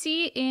you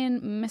see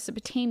in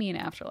Mesopotamian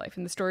afterlife.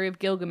 In the story of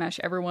Gilgamesh,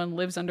 everyone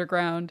lives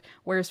underground,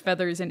 wears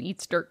feathers, and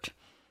eats dirt.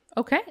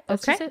 Okay.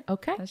 That's just it.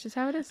 Okay. That's just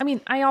how it is. I mean,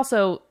 I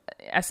also,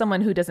 as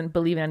someone who doesn't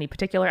believe in any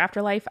particular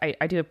afterlife,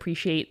 I do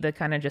appreciate the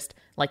kind of just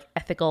like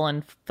ethical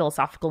and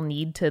philosophical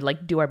need to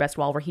like do our best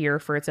while we're here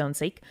for its own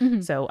sake.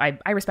 Mm-hmm. So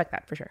I respect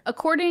that for sure.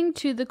 According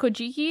to the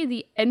Kojiki,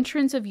 the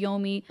entrance of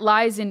Yomi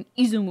lies in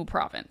Izumo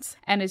province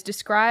and is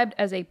described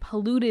as a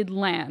polluted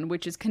land,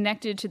 which is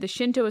connected to the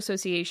Shinto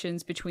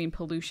associations between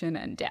pollution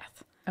and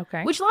death.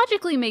 Okay. Which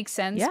logically makes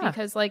sense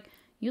because like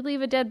you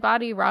leave a dead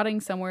body rotting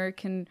somewhere, it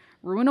can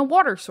ruin a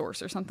water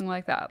source or something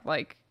like that.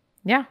 Like,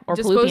 yeah, or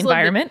pollute the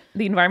environment.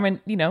 The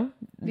environment,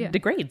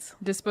 degrades.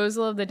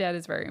 Disposal of the dead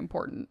is very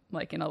important,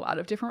 like in a lot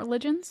of different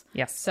religions.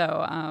 Yes.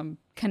 So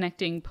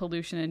connecting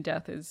pollution and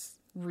death is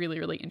really,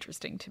 really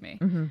interesting to me.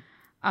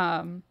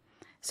 Mm-hmm.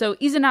 So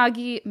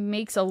Izanagi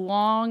makes a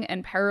long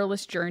and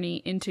perilous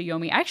journey into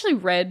Yomi. I actually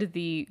read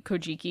the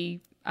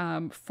Kojiki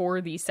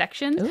for these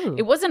sections. Ooh.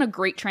 It wasn't a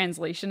great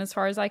translation as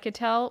far as I could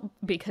tell,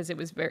 because it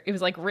was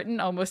like written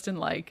almost in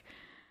like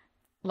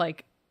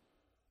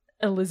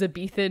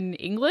Elizabethan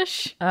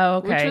English. Oh,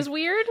 okay. Which was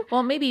weird.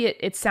 Well, maybe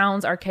it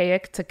sounds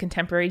archaic to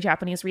contemporary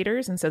Japanese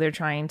readers, and so they're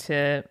trying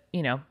to,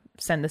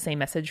 send the same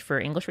message for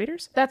English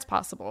readers. That's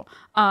possible.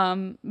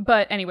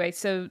 But anyway,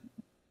 so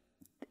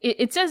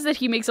it says that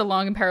he makes a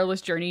long and perilous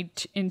journey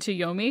into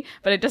Yomi,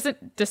 but it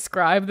doesn't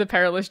describe the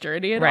perilous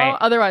journey at all.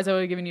 Otherwise, I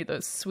would have given you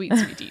those sweet,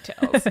 sweet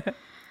details.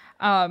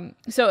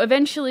 So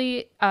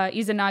eventually,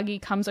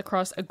 Izanagi comes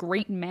across a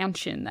great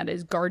mansion that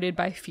is guarded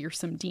by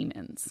fearsome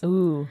demons.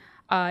 Ooh.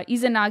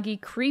 Izanagi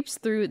creeps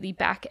through the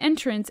back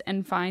entrance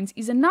and finds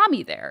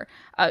Izanami there.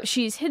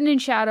 She's hidden in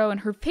shadow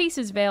and her face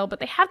is veiled, but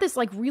they have this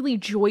like really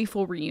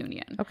joyful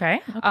reunion.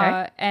 Okay.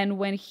 And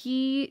when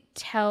he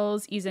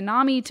tells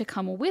Izanami to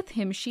come with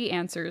him, she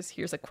answers,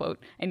 here's a quote,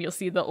 and you'll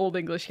see the Old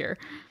English here.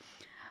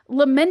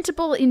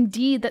 Lamentable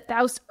indeed that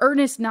thou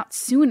earnest not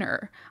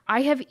sooner.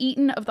 I have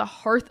eaten of the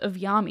hearth of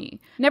Yami.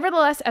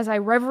 Nevertheless, as I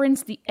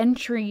reverence the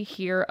entry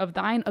here of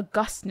thine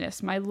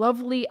augustness, my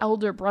lovely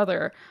elder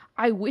brother,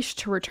 I wish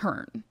to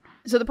return.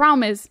 So the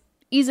problem is,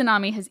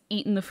 Izanami has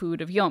eaten the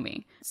food of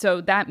Yomi.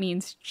 So that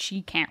means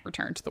she can't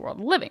return to the world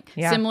of the living.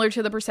 Yeah. Similar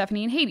to the Persephone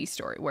and Hades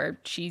story, where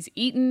she's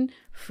eaten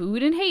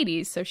food in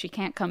Hades, so she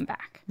can't come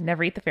back.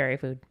 Never eat the fairy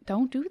food.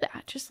 Don't do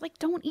that. Just like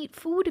don't eat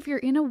food if you're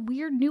in a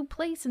weird new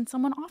place and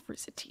someone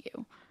offers it to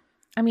you.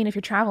 I mean, if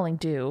you're traveling,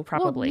 do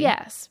probably. Well,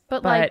 yes,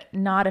 but like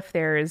not if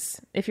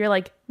you're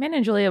like, Man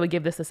and Julia would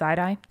give this a side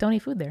eye. Don't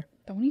eat food there.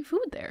 Don't eat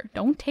food there.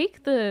 Don't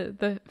take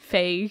the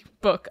Faye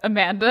book,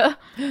 Amanda,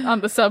 on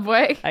the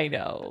subway. I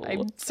know.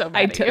 I'm so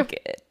mad at took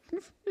it.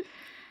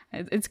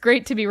 It's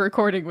great to be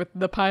recording with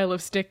the pile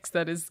of sticks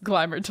that is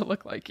glamored to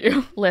look like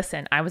you.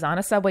 Listen, I was on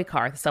a subway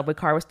car. The subway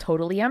car was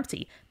totally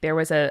empty. There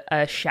was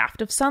a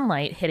shaft of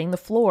sunlight hitting the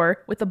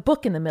floor with a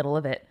book in the middle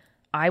of it.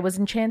 I was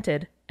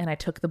enchanted, and I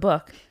took the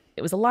book.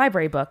 It was a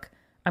library book.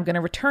 I'm going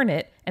to return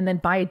it and then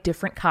buy a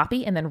different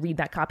copy and then read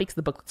that copy because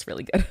the book looks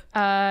really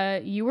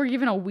good. You were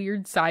given a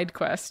weird side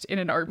quest in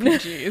an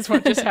RPG is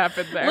what just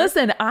happened there.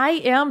 Listen,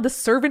 I am the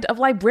servant of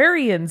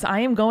librarians. I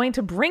am going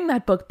to bring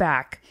that book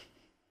back.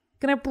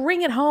 Gonna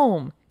bring it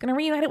home. Gonna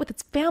reunite it with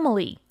its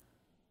family.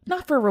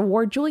 Not for a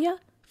reward, Julia.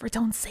 For its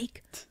own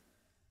sake.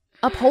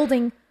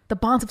 Upholding the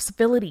bonds of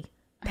civility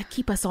that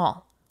keep us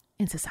all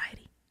in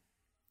society.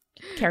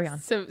 Carry on.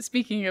 So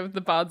speaking of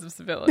the bonds of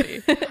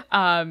civility,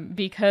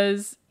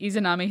 because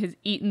Izanami has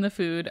eaten the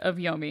food of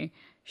Yomi,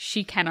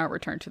 she cannot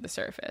return to the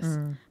surface.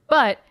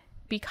 But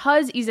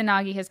because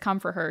Izanagi has come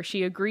for her,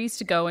 she agrees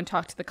to go and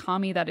talk to the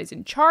kami that is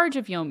in charge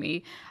of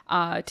Yomi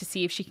to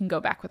see if she can go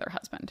back with her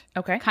husband.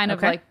 Okay. Kind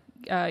of like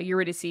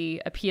Eurydice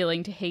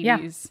appealing to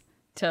Hades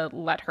to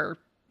let her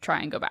try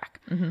and go back.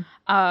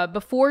 Mm-hmm.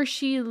 Before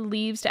she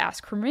leaves to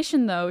ask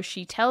permission, though,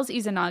 she tells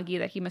Izanagi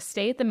that he must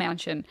stay at the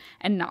mansion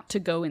and not to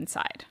go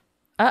inside.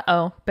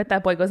 Uh-oh. Bet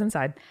that boy goes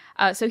inside.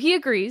 So he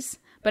agrees,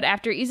 but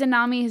after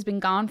Izanami has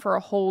been gone for a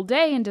whole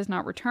day and does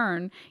not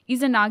return,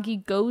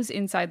 Izanagi goes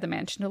inside the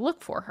mansion to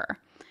look for her.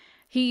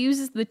 He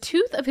uses the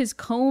tooth of his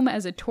comb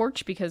as a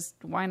torch because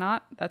why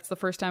not? That's the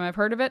first time I've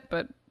heard of it,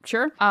 but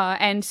sure.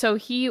 And so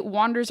he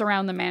wanders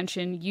around the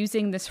mansion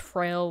using this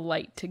frail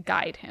light to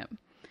guide him.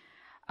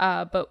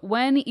 But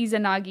when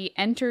Izanagi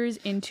enters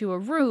into a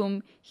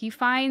room, he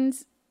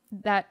finds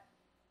that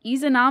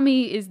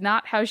Izanami is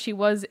not how she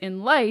was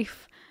in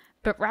life,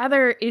 but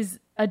rather is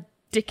a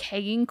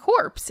decaying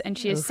corpse. And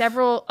she has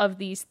several of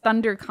these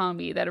thunder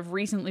kami that have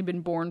recently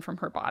been born from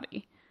her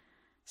body.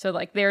 So,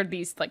 like, they're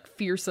these, like,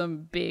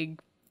 fearsome,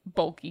 big,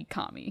 bulky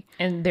kami.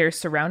 And they're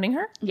surrounding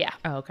her? Yeah.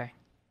 Oh, okay.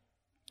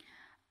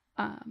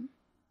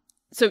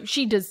 So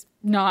she does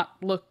not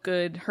look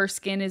good. Her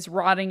skin is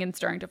rotting and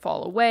starting to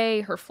fall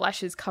away. Her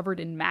flesh is covered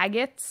in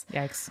maggots.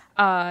 Yikes.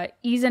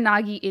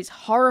 Izanagi is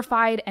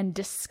horrified and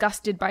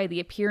disgusted by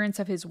the appearance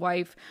of his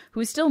wife,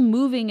 who is still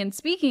moving and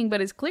speaking, but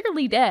is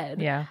clearly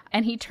dead. Yeah.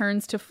 And he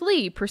turns to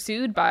flee,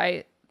 pursued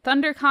by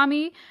Thunder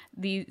Kami,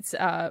 these,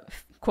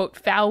 quote,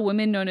 foul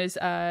women known as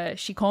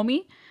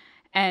Shikomi,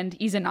 and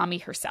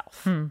Izanami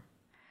herself.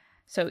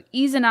 So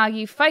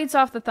Izanagi fights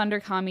off the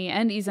Thunder Kami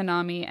and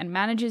Izanami and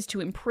manages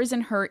to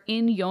imprison her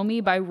in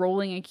Yomi by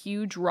rolling a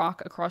huge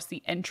rock across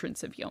the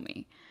entrance of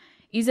Yomi.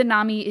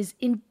 Izanami is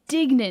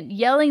indignant,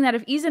 yelling that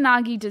if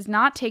Izanagi does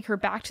not take her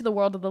back to the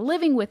world of the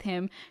living with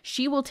him,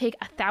 she will take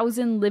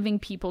 1,000 living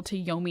people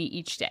to Yomi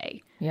each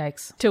day.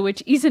 Yikes. To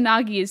which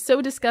Izanagi is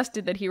so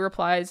disgusted that he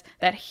replies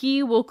that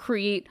he will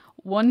create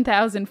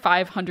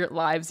 1,500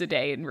 lives a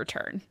day in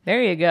return.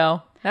 There you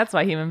go. That's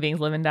why human beings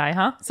live and die,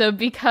 huh? So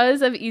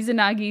because of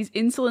Izanagi's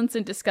insolence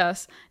and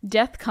disgust,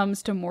 death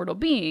comes to mortal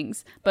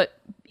beings.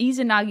 But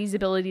Izanagi's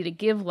ability to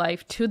give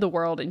life to the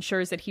world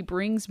ensures that he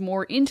brings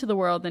more into the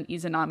world than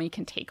Izanami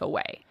can take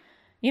away.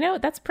 You know,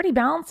 that's pretty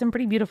balanced and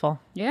pretty beautiful.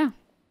 Yeah.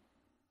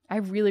 I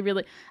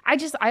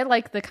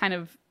like the kind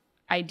of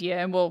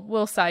idea, and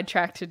we'll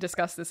sidetrack to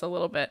discuss this a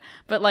little bit,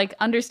 but like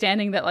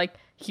understanding that like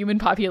human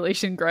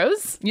population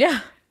grows.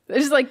 Yeah. It's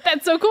just like,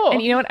 that's so cool.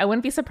 And you know what? I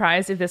wouldn't be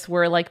surprised if this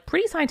were like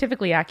pretty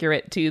scientifically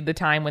accurate to the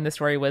time when the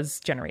story was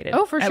generated.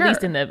 Oh, for sure. At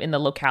least in the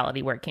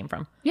locality where it came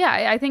from.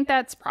 Yeah, I think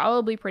that's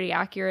probably pretty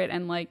accurate.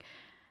 And like,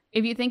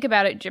 if you think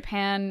about it,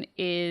 Japan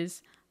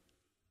is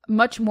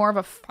much more of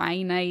a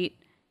finite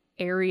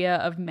area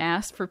of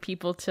mass for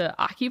people to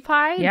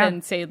occupy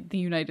than, say, the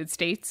United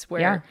States,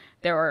 where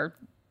there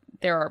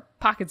are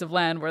pockets of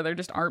land where there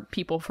just aren't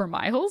people for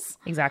miles.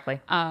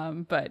 Exactly.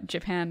 But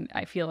Japan,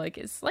 I feel like,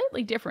 is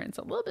slightly different. It's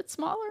a little bit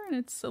smaller and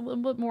it's a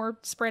little bit more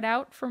spread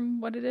out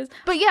from what it is.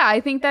 But yeah, I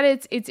think that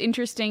it's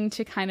interesting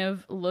to kind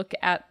of look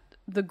at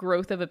the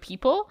growth of a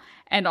people,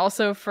 and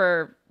also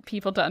for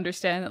people to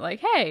understand that,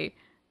 like, hey,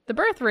 the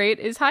birth rate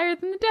is higher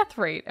than the death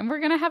rate, and we're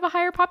going to have a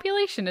higher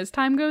population as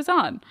time goes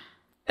on.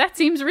 That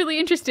seems really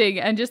interesting,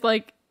 and just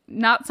like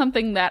not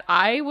something that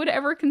I would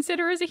ever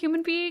consider as a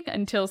human being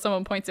until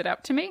someone points it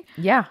out to me.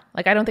 Yeah.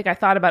 Like, I don't think I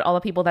thought about all the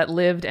people that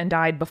lived and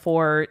died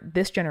before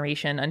this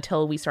generation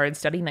until we started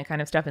studying that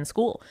kind of stuff in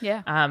school.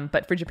 Yeah.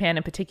 But for Japan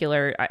in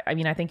particular, I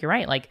mean, I think you're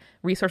right. Like,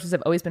 resources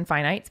have always been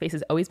finite. Space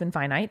has always been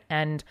finite.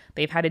 And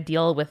they've had to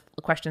deal with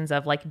questions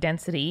of like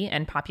density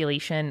and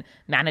population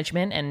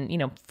management and, you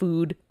know,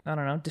 food, I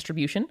don't know,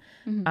 distribution,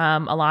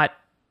 a lot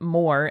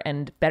more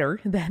and better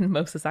than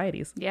most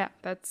societies. Yeah,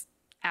 that's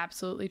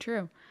absolutely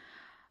true.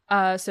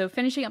 So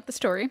finishing up the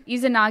story,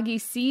 Izanagi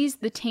sees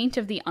the taint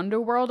of the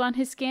underworld on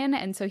his skin,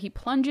 and so he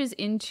plunges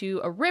into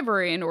a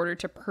river in order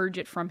to purge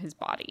it from his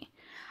body.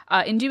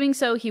 In doing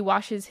so, he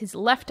washes his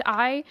left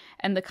eye,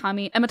 and the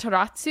kami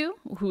Amaterasu,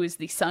 who is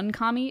the sun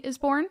kami, is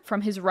born.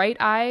 From his right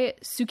eye,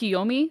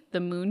 Tsukiyomi,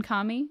 the moon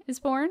kami, is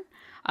born.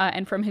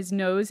 And from his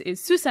nose is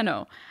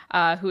Susanoo,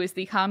 who is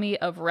the kami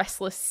of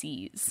restless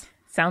seas.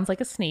 Sounds like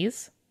a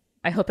sneeze.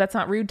 I hope that's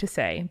not rude to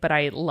say, but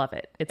I love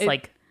it. It's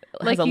like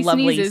like has a he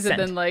lovely sneezes scent.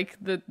 and then like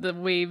the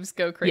waves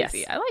go crazy.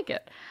 Yes. I like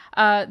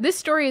it. This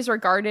story is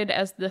regarded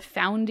as the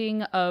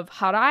founding of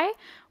Harai,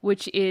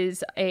 which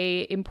is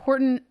a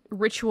important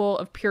ritual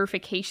of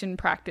purification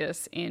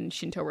practice in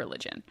Shinto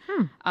religion.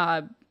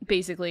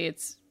 Basically,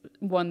 it's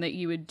one that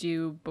you would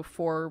do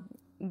before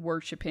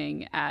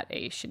worshiping at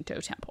a Shinto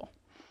temple.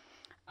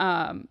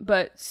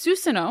 But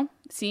Susanoo,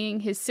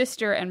 seeing his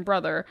sister and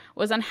brother,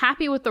 was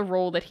unhappy with the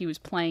role that he was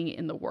playing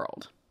in the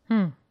world.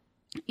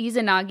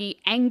 Izanagi,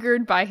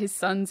 angered by his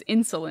son's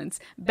insolence,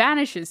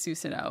 banishes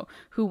Susanoo,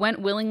 who went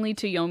willingly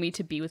to Yomi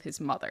to be with his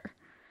mother.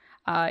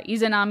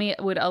 Izanami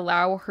would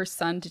allow her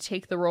son to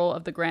take the role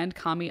of the Grand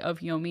Kami of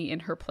Yomi in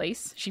her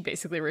place. She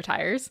basically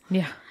retires.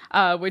 Yeah.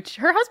 Which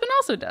her husband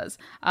also does.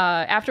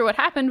 After what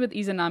happened with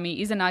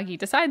Izanami, Izanagi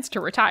decides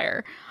to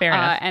retire. Fair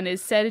enough. And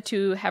is said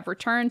to have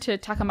returned to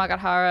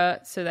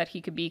Takamagahara so that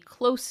he could be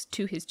close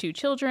to his two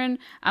children,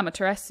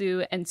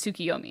 Amaterasu and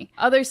Tsukiyomi.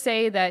 Others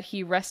say that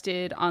he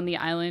rested on the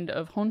island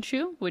of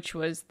Honshu, which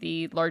was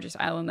the largest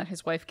island that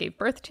his wife gave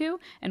birth to,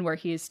 and where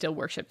he is still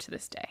worshipped to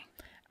this day.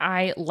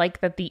 I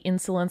like that the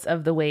insolence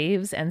of the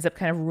waves ends up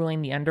kind of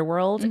ruling the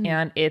underworld,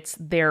 and it's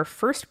their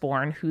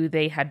firstborn who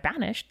they had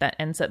banished that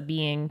ends up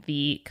being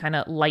the kind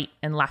of light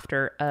and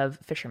laughter of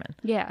fishermen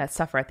that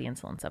suffer at the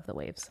insolence of the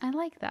waves. I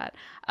like that.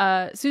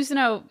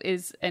 Susanoo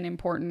is an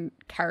important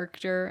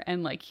character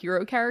and like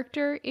hero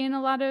character in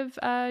a lot of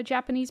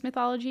Japanese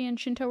mythology and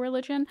Shinto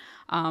religion.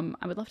 I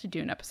would love to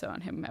do an episode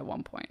on him at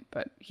one point,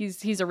 but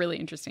he's a really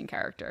interesting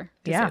character,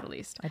 to say the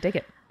least. I dig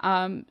it.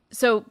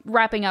 So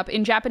wrapping up,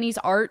 in Japanese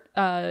art,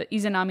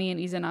 Izanami and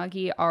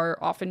Izanagi are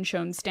often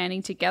shown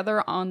standing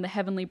together on the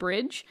heavenly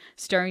bridge,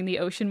 stirring the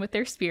ocean with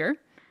their spear.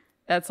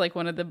 That's like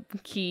one of the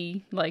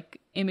key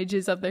like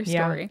images of their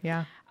story.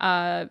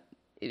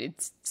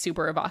 It's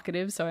super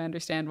evocative, so I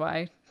understand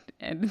why.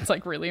 And it's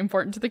like really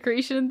important to the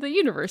creation of the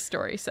universe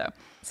story. So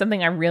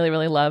something I really,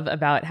 really love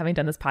about having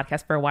done this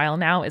podcast for a while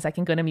now is I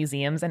can go to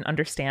museums and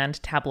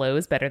understand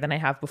tableaus better than I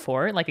have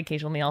before. Like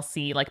occasionally I'll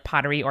see like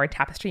pottery or a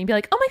tapestry and be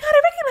like, oh my God,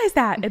 I recognize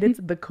that. And it's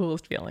the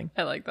coolest feeling.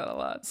 I like that a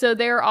lot. So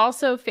they're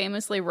also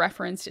famously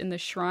referenced in the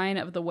Shrine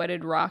of the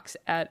Wedded Rocks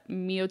at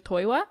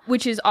Miyotoiwa,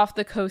 which is off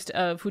the coast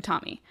of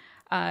Futami.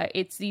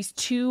 It's these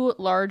two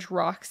large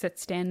rocks that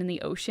stand in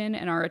the ocean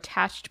and are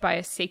attached by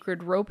a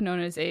sacred rope known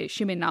as a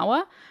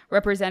shimenawa,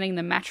 representing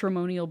the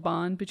matrimonial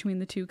bond between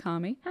the two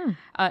kami.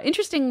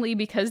 Interestingly,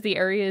 because the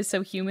area is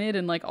so humid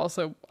and like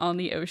also on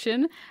the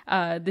ocean,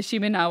 the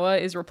shimenawa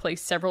is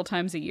replaced several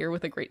times a year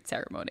with a great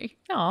ceremony.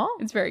 Oh,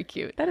 it's very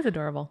cute. That is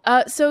adorable.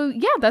 So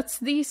yeah, that's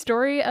the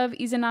story of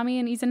Izanami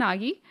and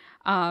Izanagi.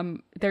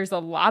 There's a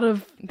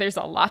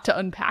lot to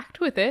unpack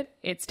with it.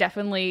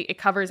 It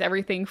covers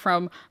everything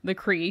from the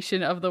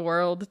creation of the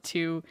world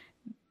to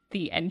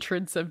the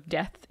entrance of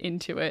death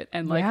into it,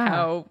 and like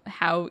how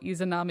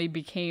Izanami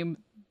became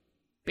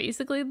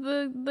basically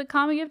the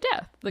kami of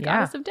death, the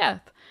goddess of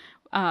death.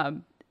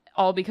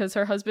 All because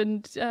her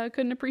husband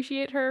couldn't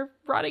appreciate her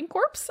rotting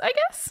corpse, I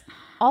guess.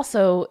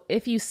 Also,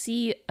 if you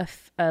see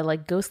a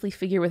like ghostly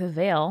figure with a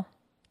veil,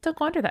 don't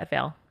go under that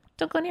veil.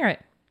 Don't go near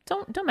it.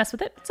 Don't mess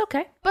with it. It's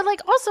okay. But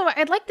like also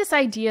I'd like this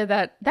idea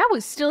that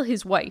was still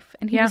his wife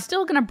and he was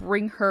still going to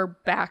bring her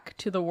back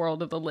to the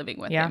world of the living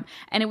with him.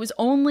 And it was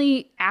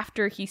only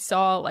after he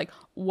saw like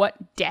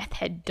what death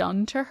had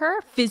done to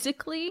her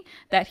physically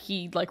that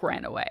he like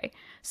ran away.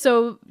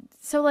 So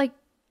like,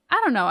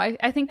 I don't know.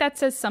 I think that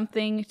says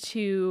something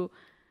to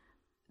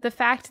the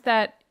fact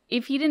that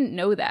if he didn't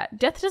know that,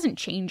 death doesn't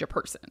change a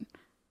person,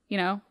 you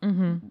know?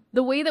 Mm-hmm.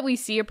 The way that we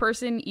see a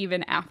person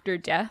even after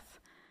death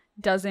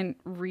doesn't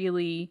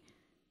really,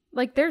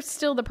 like, they're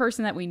still the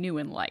person that we knew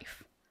in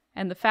life.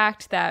 And the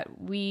fact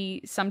that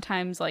we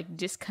sometimes like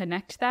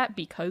disconnect that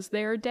because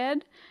they're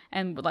dead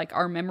and like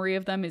our memory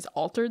of them is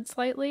altered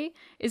slightly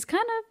is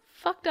kind of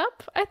fucked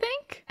up, I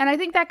think. And I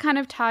think that kind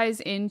of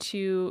ties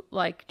into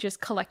like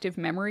just collective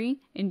memory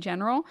in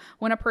general.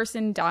 When a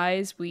person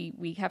dies,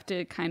 we have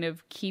to kind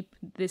of keep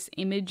this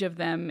image of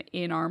them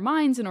in our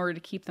minds in order to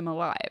keep them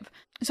alive.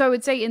 So I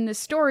would say in this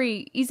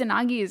story,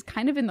 Izanagi is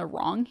kind of in the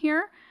wrong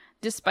here,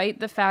 despite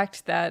the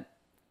fact that,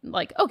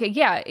 like, okay,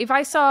 yeah, if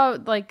I saw,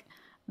 like,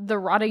 the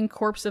rotting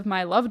corpse of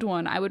my loved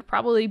one, I would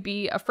probably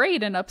be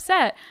afraid and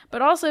upset.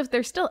 But also, if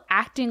they're still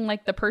acting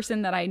like the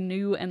person that I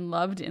knew and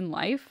loved in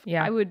life,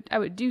 I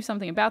would do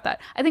something about that.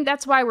 I think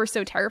that's why we're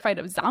so terrified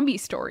of zombie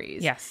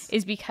stories. Yes.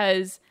 Is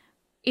because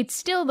it's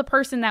still the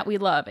person that we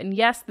love. And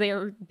yes,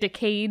 they're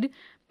decayed,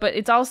 but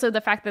it's also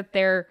the fact that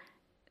they're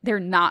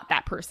not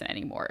that person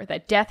anymore.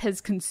 That death has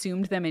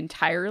consumed them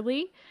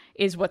entirely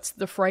is what's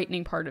the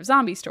frightening part of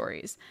zombie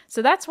stories.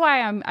 So that's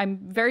why I'm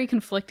very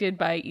conflicted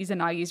by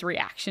Izanagi's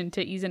reaction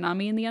to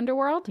Izanami in the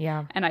underworld.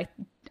 Yeah. And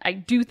I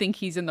do think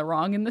he's in the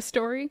wrong in the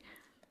story.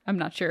 I'm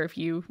not sure if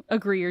you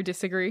agree or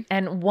disagree.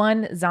 And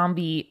one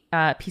zombie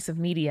piece of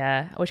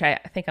media, which I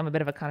think I'm a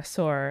bit of a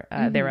connoisseur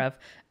thereof,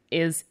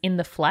 is In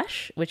the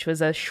Flesh, which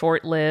was a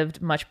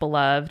short-lived, much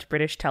beloved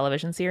British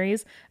television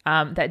series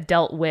that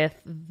dealt with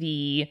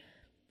the,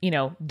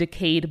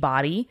 decayed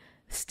body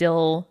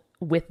still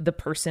with the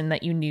person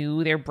that you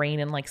knew, their brain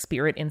and like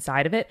spirit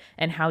inside of it,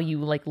 and how you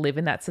like live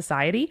in that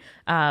society.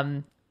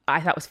 I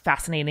thought was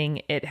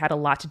fascinating. It had a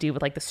lot to do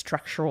with like the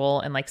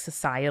structural and like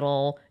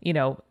societal,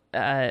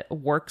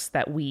 works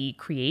that we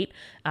create.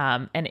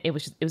 And it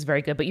was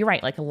very good. But you're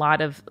right. Like a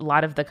lot of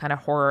the kind of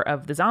horror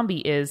of the zombie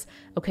is,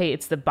 okay,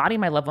 it's the body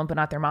of my loved one, but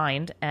not their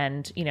mind.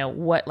 And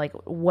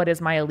what is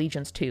my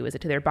allegiance to? Is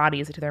it to their body?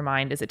 Is it to their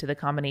mind? Is it to the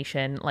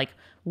combination? Like,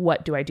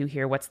 what do I do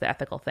here? What's the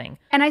ethical thing?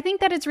 And I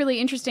think that it's really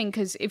interesting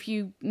because if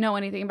you know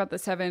anything about the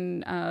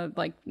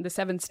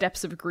seven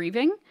steps of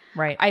grieving,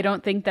 right? I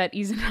don't think that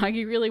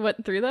Izanagi really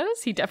went through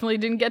those. He definitely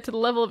didn't get to the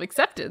level of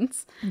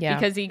acceptance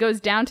because he goes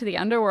down to the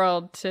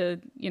underworld to,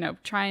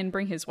 try and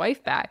bring his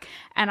wife back.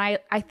 And I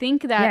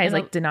think that it's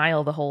like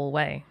denial the whole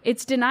way.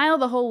 It's denial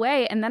the whole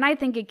way. And then I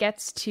think it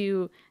gets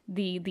to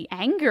the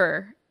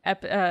anger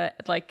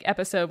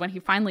episode when he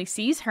finally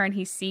sees her and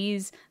he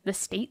sees the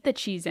state that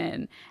she's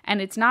in.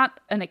 And it's not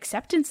an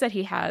acceptance that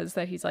he has,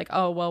 that he's like,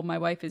 oh, well, my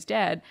wife is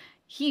dead.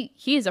 He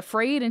is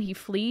afraid and he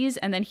flees,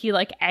 and then he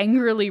like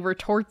angrily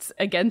retorts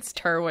against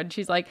her when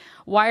she's like,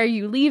 why are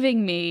you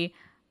leaving me?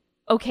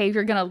 okay, if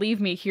you're going to leave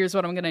me, here's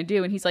what I'm going to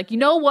do. And he's like, you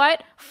know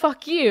what?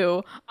 Fuck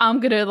you. I'm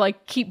going to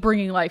like keep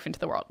bringing life into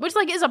the world, which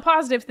like is a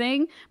positive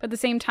thing. But at the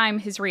same time,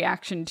 his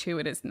reaction to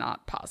it is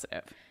not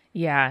positive.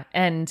 Yeah.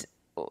 And,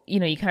 you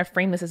know, you kind of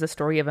frame this as a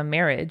story of a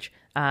marriage.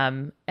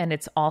 And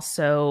it's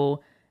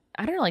also,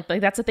 I don't know, like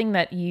that's a thing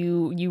that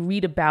you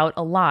read about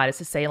a lot, is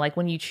to say, like,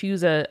 when you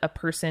choose a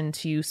person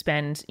to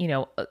spend, you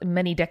know,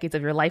 many decades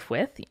of your life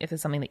with, if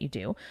it's something that you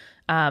do,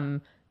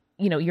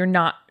 you know, you're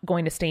not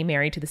going to stay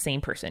married to the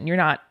same person. You're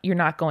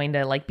not going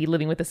to like be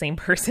living with the same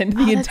person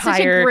that's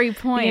such a great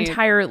point. the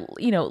entire,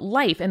 you know,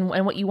 life. And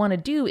what you want to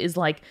do is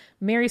like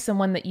marry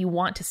someone that you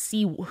want to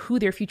see who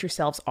their future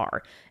selves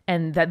are,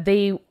 and that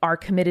they are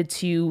committed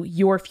to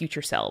your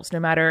future selves, no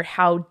matter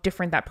how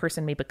different that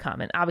person may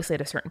become. And obviously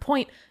at a certain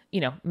point,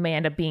 you know, may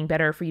end up being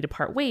better for you to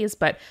part ways.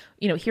 But,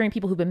 you know, hearing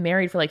people who've been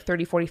married for like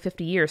 30, 40,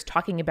 50 years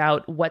talking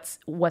about what's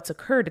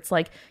occurred, it's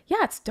like,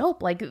 yeah, it's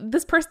dope. Like,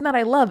 this person that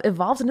I love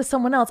evolves into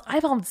someone else. I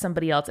evolved into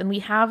somebody else. And we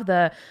have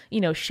the, you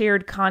know,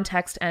 shared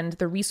context and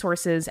the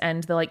resources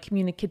and the like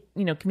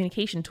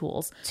communication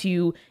tools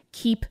to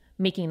keep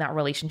making that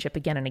relationship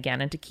again and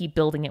again, and to keep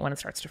building it when it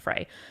starts to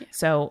fray. Yeah.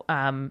 So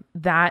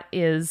that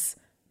is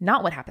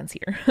not what happens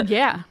here.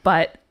 Yeah.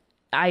 But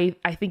I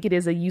think it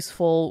is a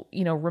useful,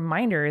 you know,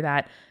 reminder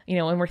that, you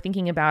know, when we're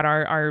thinking about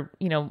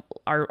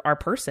our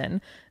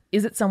person,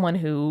 is it someone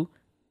who,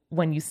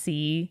 when you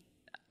see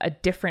a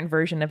different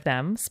version of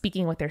them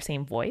speaking with their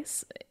same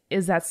voice,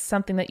 is that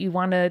something that you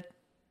want to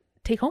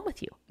take home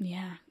with you?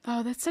 Yeah.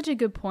 Oh, that's such a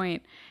good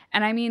point.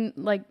 And I mean,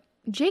 like,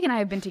 Jake and I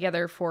have been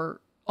together for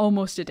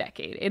almost a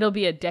decade. It'll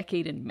be a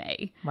decade in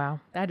May. Wow.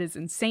 That is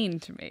insane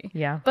to me.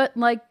 Yeah. But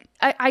like,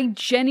 I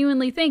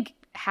genuinely think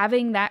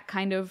having that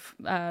kind of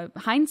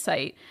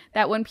hindsight,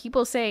 that when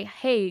people say,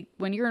 hey,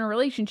 when you're in a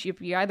relationship,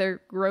 you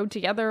either grow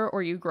together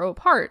or you grow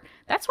apart,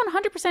 that's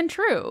 100%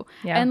 true.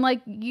 Yeah. And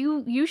like,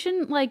 you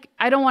shouldn't, like,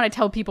 I don't want to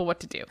tell people what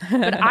to do,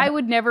 but I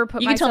would never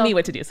put you myself... can tell me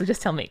what to do, so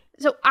just tell me.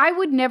 So I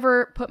would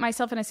never put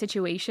myself in a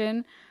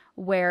situation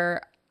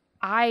where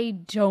I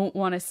don't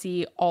want to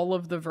see all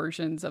of the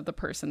versions of the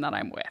person that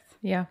I'm with.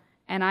 Yeah.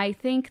 And I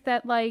think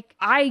that, like,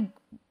 I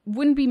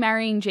wouldn't be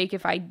marrying Jake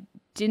if I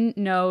didn't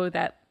know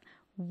that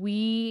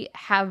we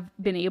have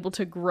been able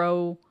to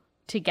grow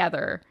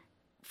together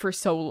for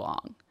so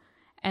long.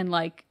 And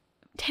like,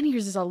 10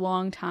 years is a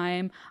long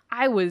time.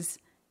 I was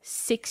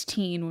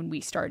 16 when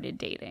we started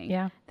dating.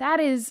 Yeah.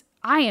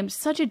 I am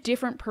such a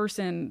different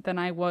person than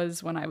I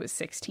was when I was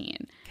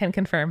 16. Can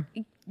confirm.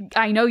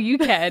 I know you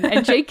can,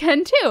 and Jake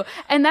can too.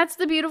 And that's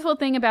the beautiful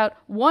thing about,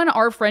 one,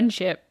 our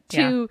friendship,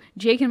 two,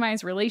 Jake and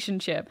mine's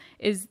relationship,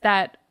 is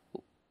that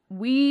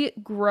we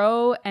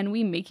grow and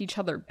we make each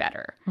other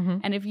better. Mm-hmm.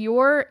 And if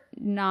you're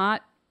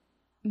not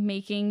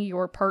making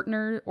your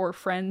partner or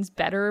friends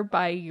better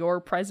by your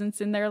presence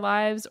in their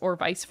lives, or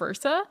vice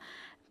versa,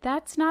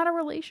 that's not a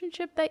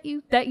relationship that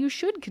you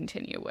should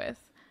continue with.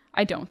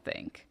 I don't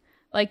think.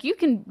 Like, you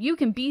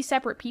can be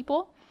separate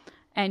people,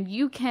 and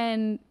you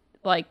can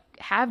like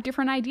have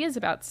different ideas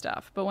about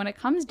stuff, but when it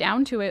comes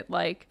down to it,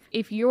 like,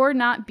 if you're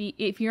not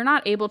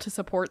able to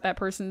support that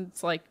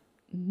person's like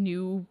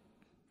new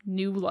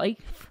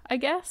life, I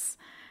guess,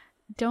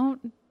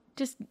 don't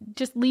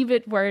just leave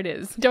it where it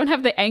is. Don't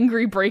have the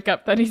angry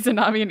breakup that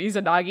Izanami and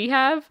Izanagi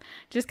have.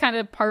 Just kind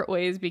of part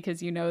ways,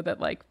 because you know that,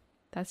 like,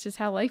 that's just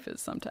how life is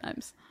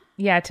sometimes.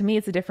 Yeah, to me,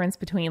 it's a difference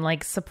between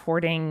like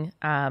supporting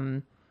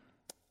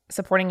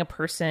a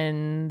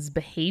person's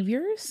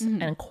behaviors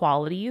mm-hmm. and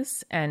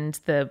qualities and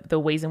the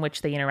ways in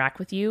which they interact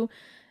with you,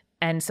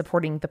 and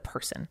supporting the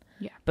person.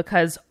 Yeah.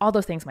 Because all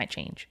those things might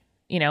change.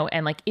 You know,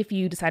 and like, if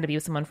you decide to be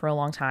with someone for a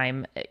long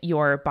time,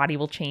 your body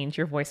will change,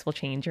 your voice will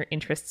change, your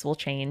interests will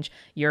change,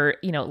 your,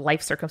 you know,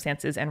 life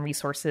circumstances and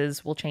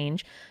resources will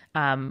change.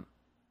 And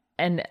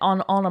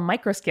on a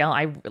micro scale,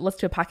 I listened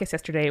to a podcast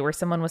yesterday where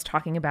someone was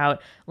talking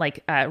about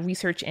like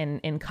research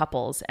in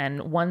couples,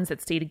 and ones that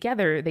stay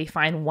together, they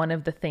find one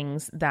of the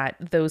things that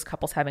those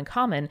couples have in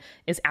common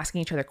is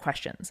asking each other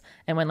questions.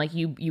 And when like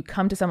you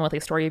come to someone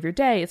with a story of your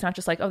day, it's not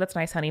just like, oh, that's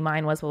nice, honey,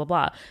 mine was blah,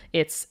 blah, blah.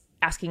 It's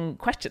asking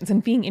questions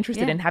and being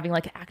interested in having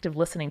like active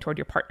listening toward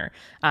your partner.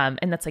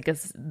 And that's like,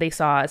 they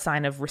saw a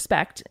sign of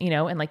respect, you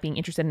know, and like being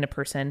interested in a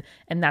person.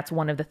 And that's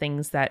one of the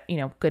things that, you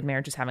know, good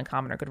marriages have in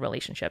common, or good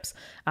relationships.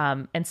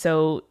 And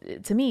so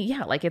to me,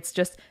 yeah, like, it's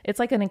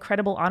like an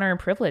incredible honor and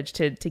privilege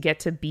to get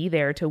to be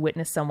there to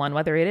witness someone,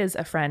 whether it is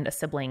a friend, a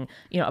sibling,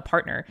 you know, a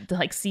partner, to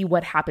like see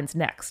what happens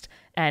next.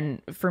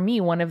 And for me,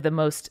 one of the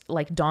most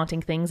like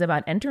daunting things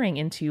about entering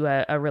into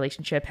a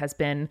relationship has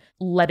been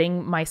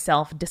letting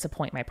myself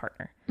disappoint my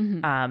partner.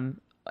 Mm-hmm.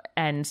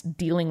 And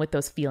dealing with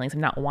those feelings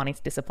and not wanting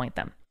to disappoint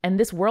them. And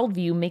this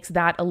worldview makes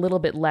that a little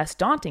bit less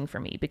daunting for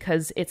me,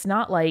 because it's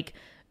not like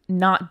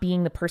not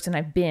being the person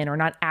I've been or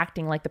not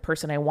acting like the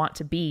person I want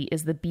to be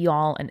is the be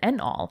all and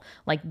end all.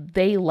 Like,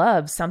 they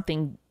love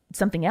something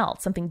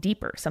else, something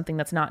deeper, something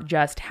that's not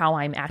just how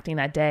I'm acting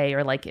that day,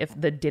 or like if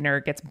the dinner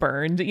gets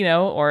burned, you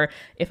know, or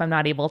if I'm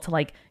not able to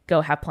like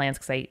go have plans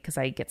because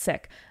I get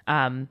sick.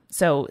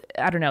 So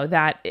I don't know,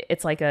 that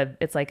it's like a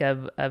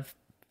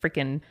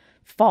freaking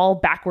fall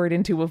backward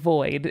into a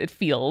void, it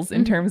feels,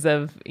 in terms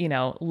of, you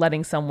know,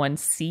 letting someone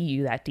see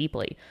you that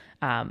deeply.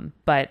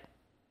 But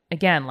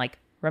again, like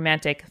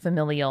romantic,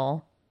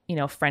 familial, you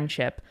know,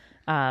 friendship,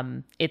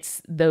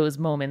 it's those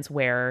moments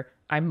where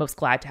I'm most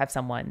glad to have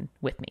someone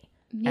with me.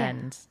 Yeah.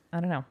 And I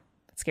don't know,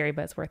 it's scary,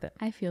 but it's worth it.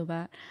 I feel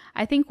that.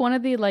 I think one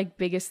of the like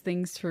biggest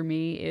things for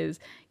me is,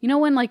 you know,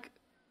 when like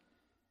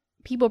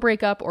people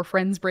break up or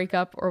friends break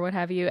up or what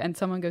have you, and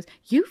someone goes,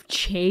 "You've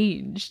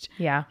changed."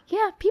 Yeah.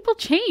 Yeah, people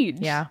change.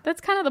 Yeah. That's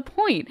kind of the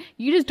point.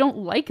 You just don't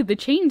like the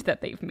change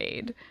that they've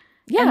made.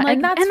 Yeah, and,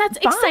 like, and that's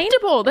fine.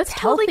 acceptable. That's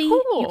totally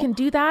healthy. cool. You can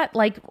do that.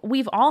 Like,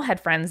 we've all had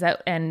friends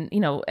that, and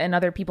you know, and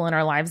other people in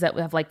our lives that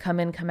have like come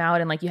in, come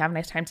out, and like you have a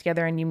nice time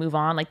together and you move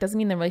on. Like, doesn't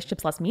mean the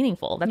relationship's less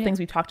meaningful. That's things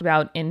we've talked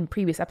about in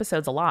previous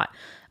episodes a lot.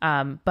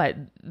 But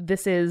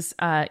this is,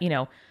 you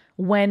know,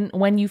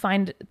 when you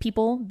find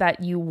people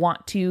that you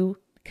want to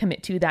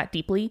commit to that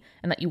deeply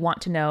and that you want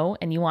to know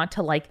and you want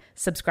to like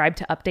subscribe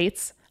to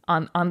updates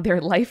on their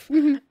life,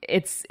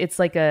 it's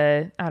like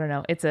a, I don't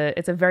know, it's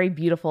a very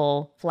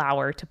beautiful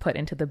flower to put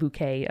into the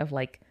bouquet of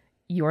like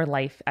your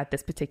life at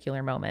this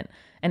particular moment,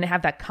 and to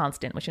have that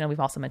constant, which, you know, we've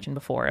also mentioned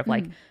before, of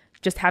like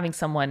just having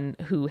someone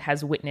who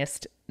has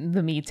witnessed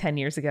the me 10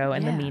 years ago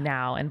and the me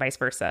now and vice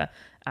versa.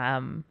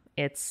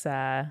 It's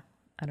I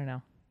don't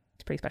know,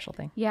 it's a pretty special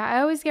thing. Yeah,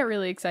 I always get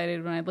really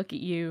excited when I look at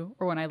you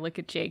or when I look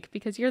at Jake,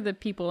 because you're the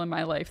people in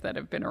my life that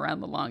have been around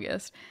the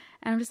longest.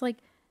 And I'm just like,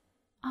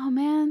 oh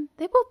man,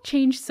 they both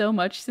changed so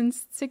much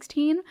since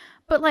 16,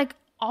 but like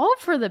all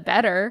for the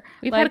better.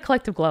 We've like, had a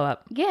collective glow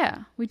up.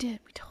 Yeah, we did.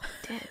 We totally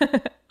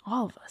did.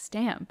 All of us,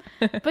 damn.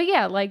 But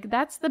yeah, like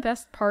that's the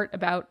best part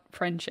about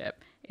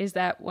friendship, is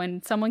that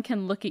when someone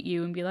can look at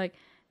you and be like,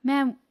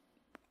 man,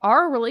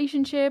 our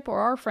relationship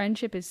or our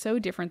friendship is so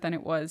different than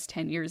it was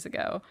 10 years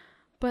ago.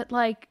 But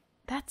like,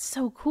 that's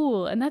so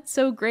cool and that's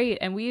so great.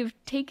 And we've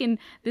taken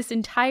this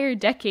entire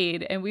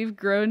decade and we've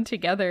grown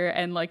together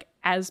and like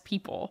as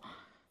people.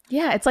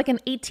 Yeah, it's like an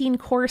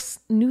 18-course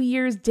New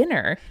Year's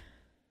dinner,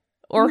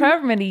 or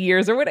however many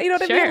years, or what, you know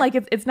what I mean? Like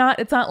it's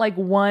not like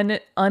one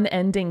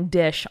unending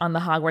dish on the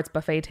Hogwarts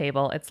buffet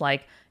table. It's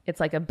like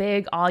a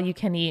big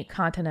all-you-can-eat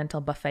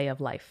continental buffet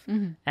of life.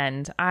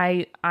 And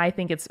I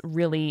think it's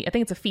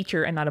a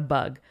feature and not a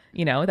bug.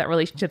 You know, that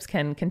relationships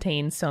can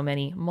contain so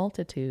many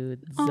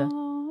multitudes.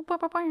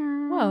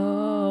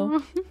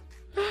 Whoa.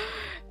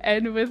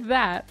 And with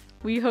that,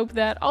 we hope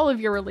that all of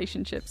your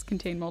relationships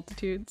contain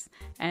multitudes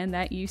and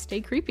that you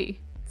stay creepy.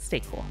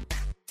 Stay cool.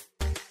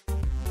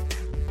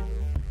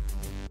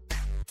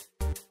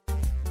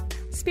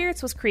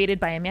 Spirits was created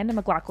by Amanda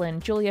McLaughlin,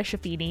 Julia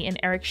Shafini, and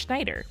Eric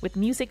Schneider, with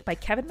music by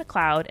Kevin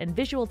MacLeod and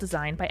visual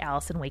design by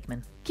Allison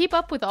Wakeman. Keep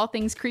up with all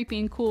things creepy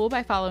and cool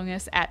by following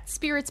us at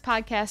Spirits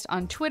Podcast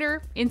on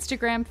Twitter,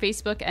 Instagram,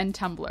 Facebook, and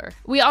Tumblr.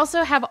 We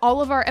also have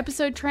all of our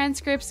episode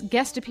transcripts,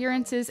 guest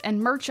appearances, and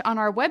merch on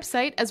our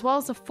website, as well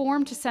as a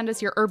form to send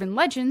us your urban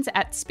legends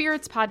at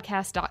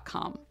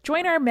spiritspodcast.com.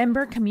 Join our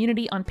member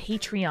community on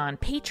Patreon,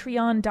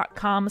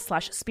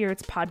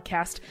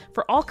 patreon.com/spiritspodcast,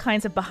 for all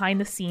kinds of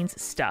behind-the-scenes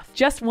stuff.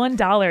 Just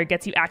 $1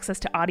 gets you access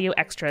to audio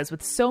extras,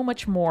 with so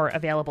much more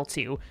available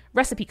too.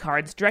 Recipe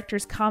cards,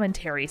 director's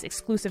commentaries,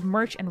 exclusive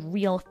merch, and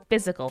real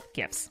physical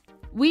gifts.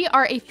 We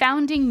are a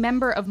founding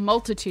member of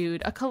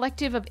Multitude, a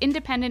collective of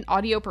independent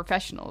audio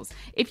professionals.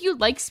 If you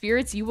like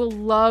Spirits, you will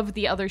love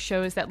the other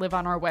shows that live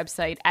on our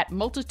website at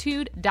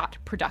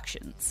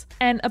multitude.productions.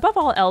 And above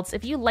all else,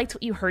 if you liked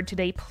what you heard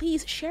today,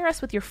 please share us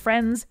with your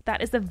friends.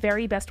 That is the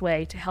very best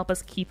way to help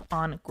us keep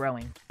on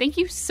growing. Thank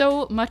you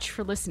so much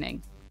for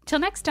listening. Till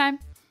next time.